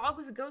that the dog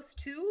was a ghost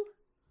too?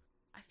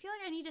 I feel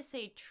like I need to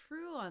say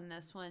true on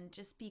this one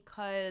just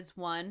because,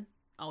 one,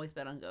 always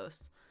bet on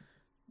ghosts.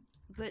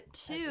 But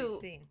two,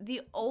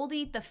 the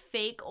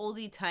fake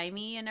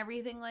oldie-timey and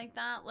everything like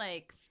that,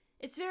 like,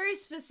 it's very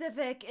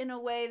specific in a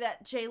way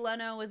that Jay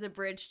Leno was a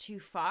bridge too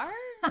far.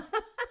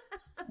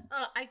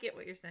 I get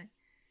what you're saying.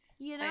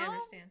 You know? I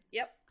understand.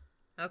 Yep.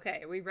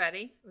 Okay, are we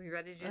ready? Are we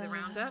ready to do the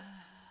roundup?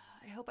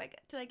 I hope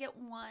did I get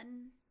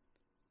one?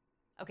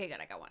 Okay,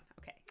 good. I got one.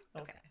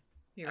 Okay.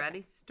 You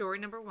ready? Story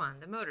number 1,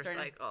 the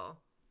motorcycle.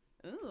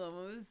 Ooh,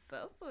 I'm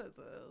obsessed with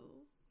this.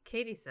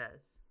 Katie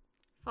says,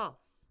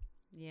 false.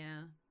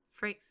 Yeah.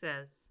 Frank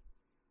says,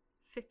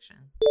 fiction.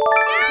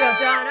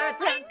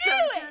 I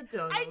knew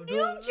it! I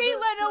knew Jay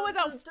Leno was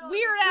a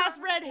weird-ass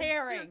red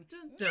herring.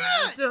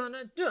 Yes!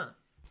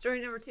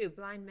 Story number 2,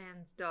 blind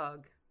man's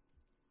dog.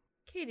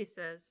 Katie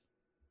says,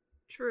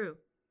 true.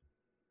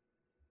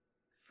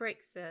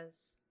 Frank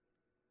says,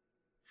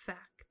 fact.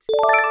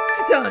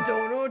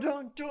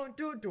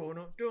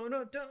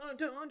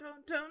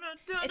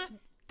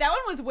 That one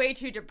was way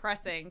too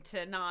depressing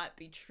to not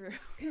be true.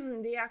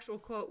 The actual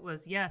quote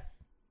was,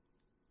 yes,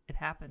 it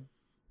happened.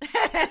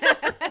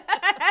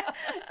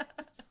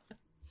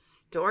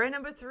 Story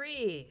number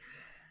 3,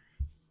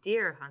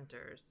 deer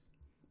hunters.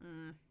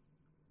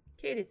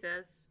 Katie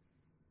says,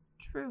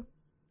 true.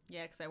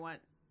 Yeah, because I want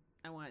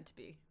it to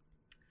be.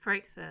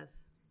 Frank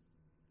says,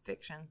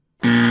 fiction.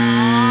 I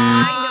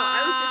know.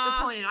 I was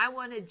disappointed. I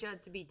wanted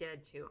Judd to be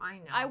dead too. I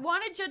know. I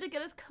wanted Judd to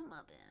get his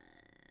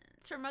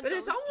comeuppance from a but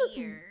ghost it's almost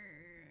deer.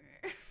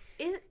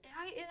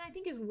 I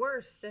think it's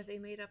worse that they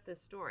made up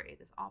this story,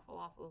 this awful,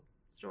 awful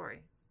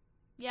story.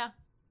 Yeah,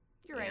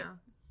 you're right.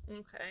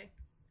 Okay.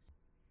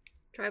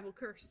 Tribal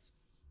curse.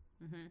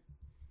 Mm-hmm.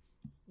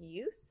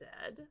 You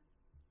said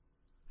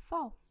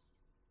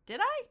false.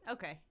 Did I?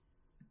 Okay.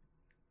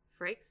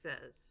 Frank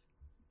says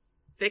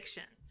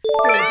fiction.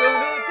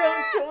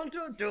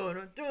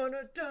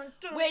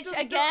 Which,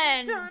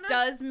 again,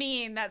 does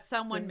mean that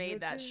someone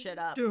made that shit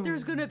up.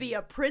 There's gonna be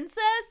a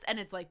princess, and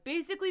it's like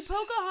basically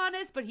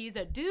Pocahontas, but he's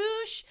a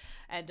douche,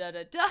 and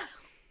da-da-da.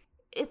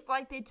 It's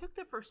like they took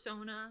the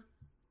persona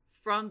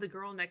from the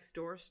girl next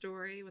door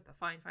story with the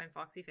fine,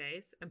 foxy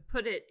face and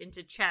put it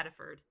into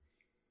Chatterford,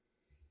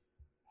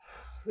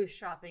 who's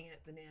shopping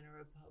at Banana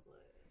Republic.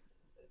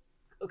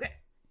 Okay.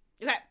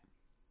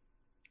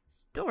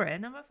 Story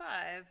number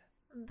 5.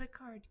 The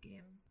card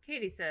game.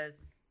 Katie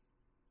says,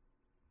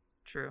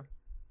 true.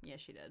 Yeah,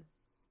 she did.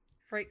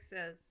 Frake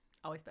says,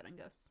 Always bet on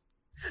ghosts.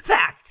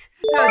 fact.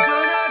 Always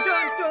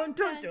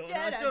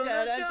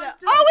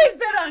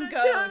bet on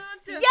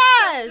ghosts.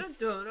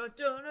 Yes.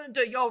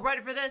 Y'all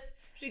ready for this?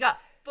 She got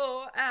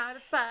 4 out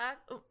of 5.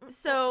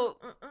 So,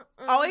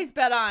 always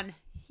bet on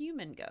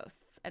human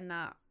ghosts and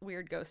not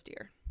weird ghost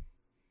deer.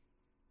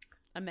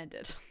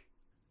 Amended.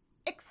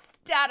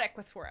 Ecstatic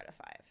with 4 out of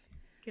 5.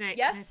 Can I?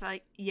 Yes. Can I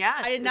say,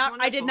 yes. I did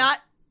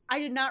not. I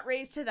did not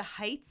raise to the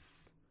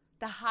heights,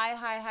 the high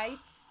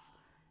heights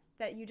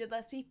that you did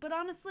last week. But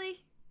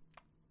honestly,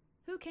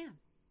 who can?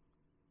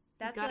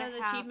 That's an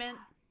achievement.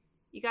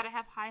 You got to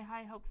have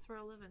high hopes for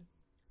a living.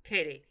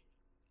 Katie,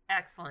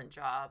 excellent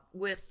job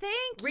with.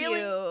 Thank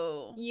really,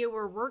 you. You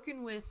were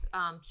working with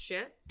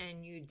shit,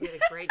 and you did a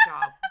great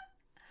job.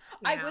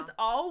 I was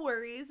all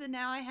worries, and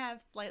now I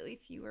have slightly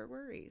fewer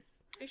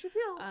worries. You should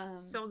feel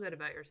so good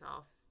about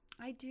yourself.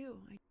 I do.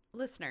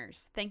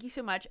 Listeners, thank you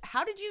so much.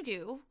 How did you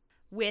do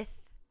with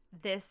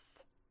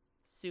this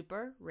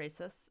super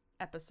racist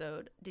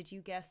episode? Did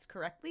you guess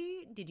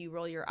correctly? Did you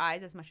roll your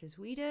eyes as much as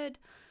we did?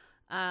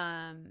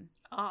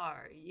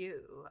 Are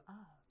you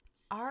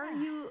obsessed? Are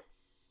you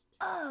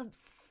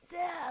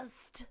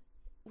obsessed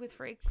with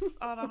Frakes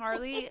on a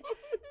Harley?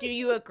 Do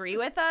you agree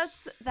with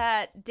us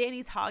that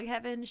Danny's Hog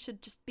Heaven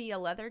should just be a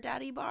leather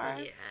daddy bar?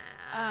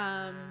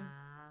 Yeah.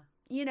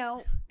 You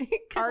know,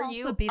 It could are also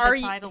you be are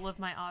the you, title of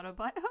my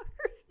autobiography.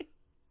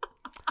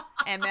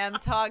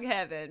 MM's Hog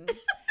Heaven.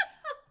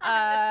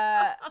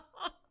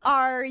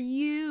 Are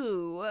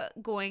you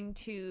going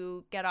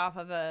to get off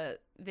of a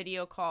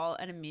video call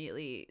and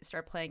immediately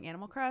start playing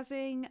Animal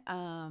Crossing?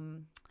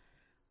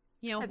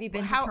 You know, Have you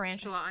been to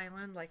Tarantula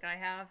Island like I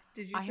have?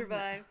 Did you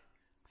survive?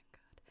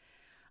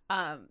 Oh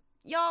my god.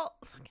 Y'all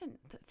fucking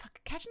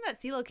catching that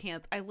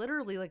coelacanth. I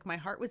literally, like, my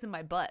heart was in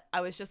my butt. I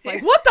was just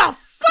like, what the fuck is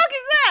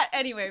that?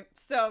 Anyway,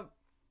 so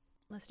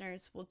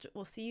listeners,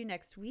 we'll see you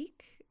next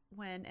week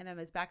when MM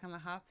is back on the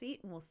hot seat,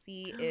 and we'll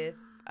see if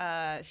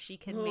she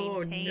can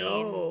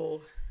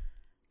maintain,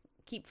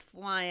 keep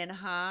flying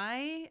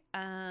high,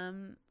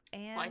 and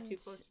Fly too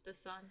close to the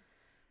sun.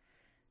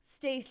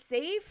 Stay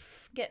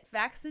safe. Get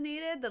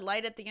vaccinated. The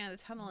light at the end of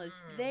the tunnel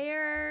is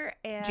there.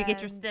 And Did you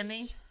get your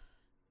stimmy?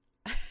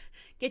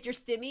 Get your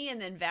stimmy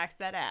and then vax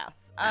that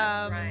ass.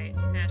 That's right.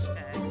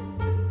 Hashtag.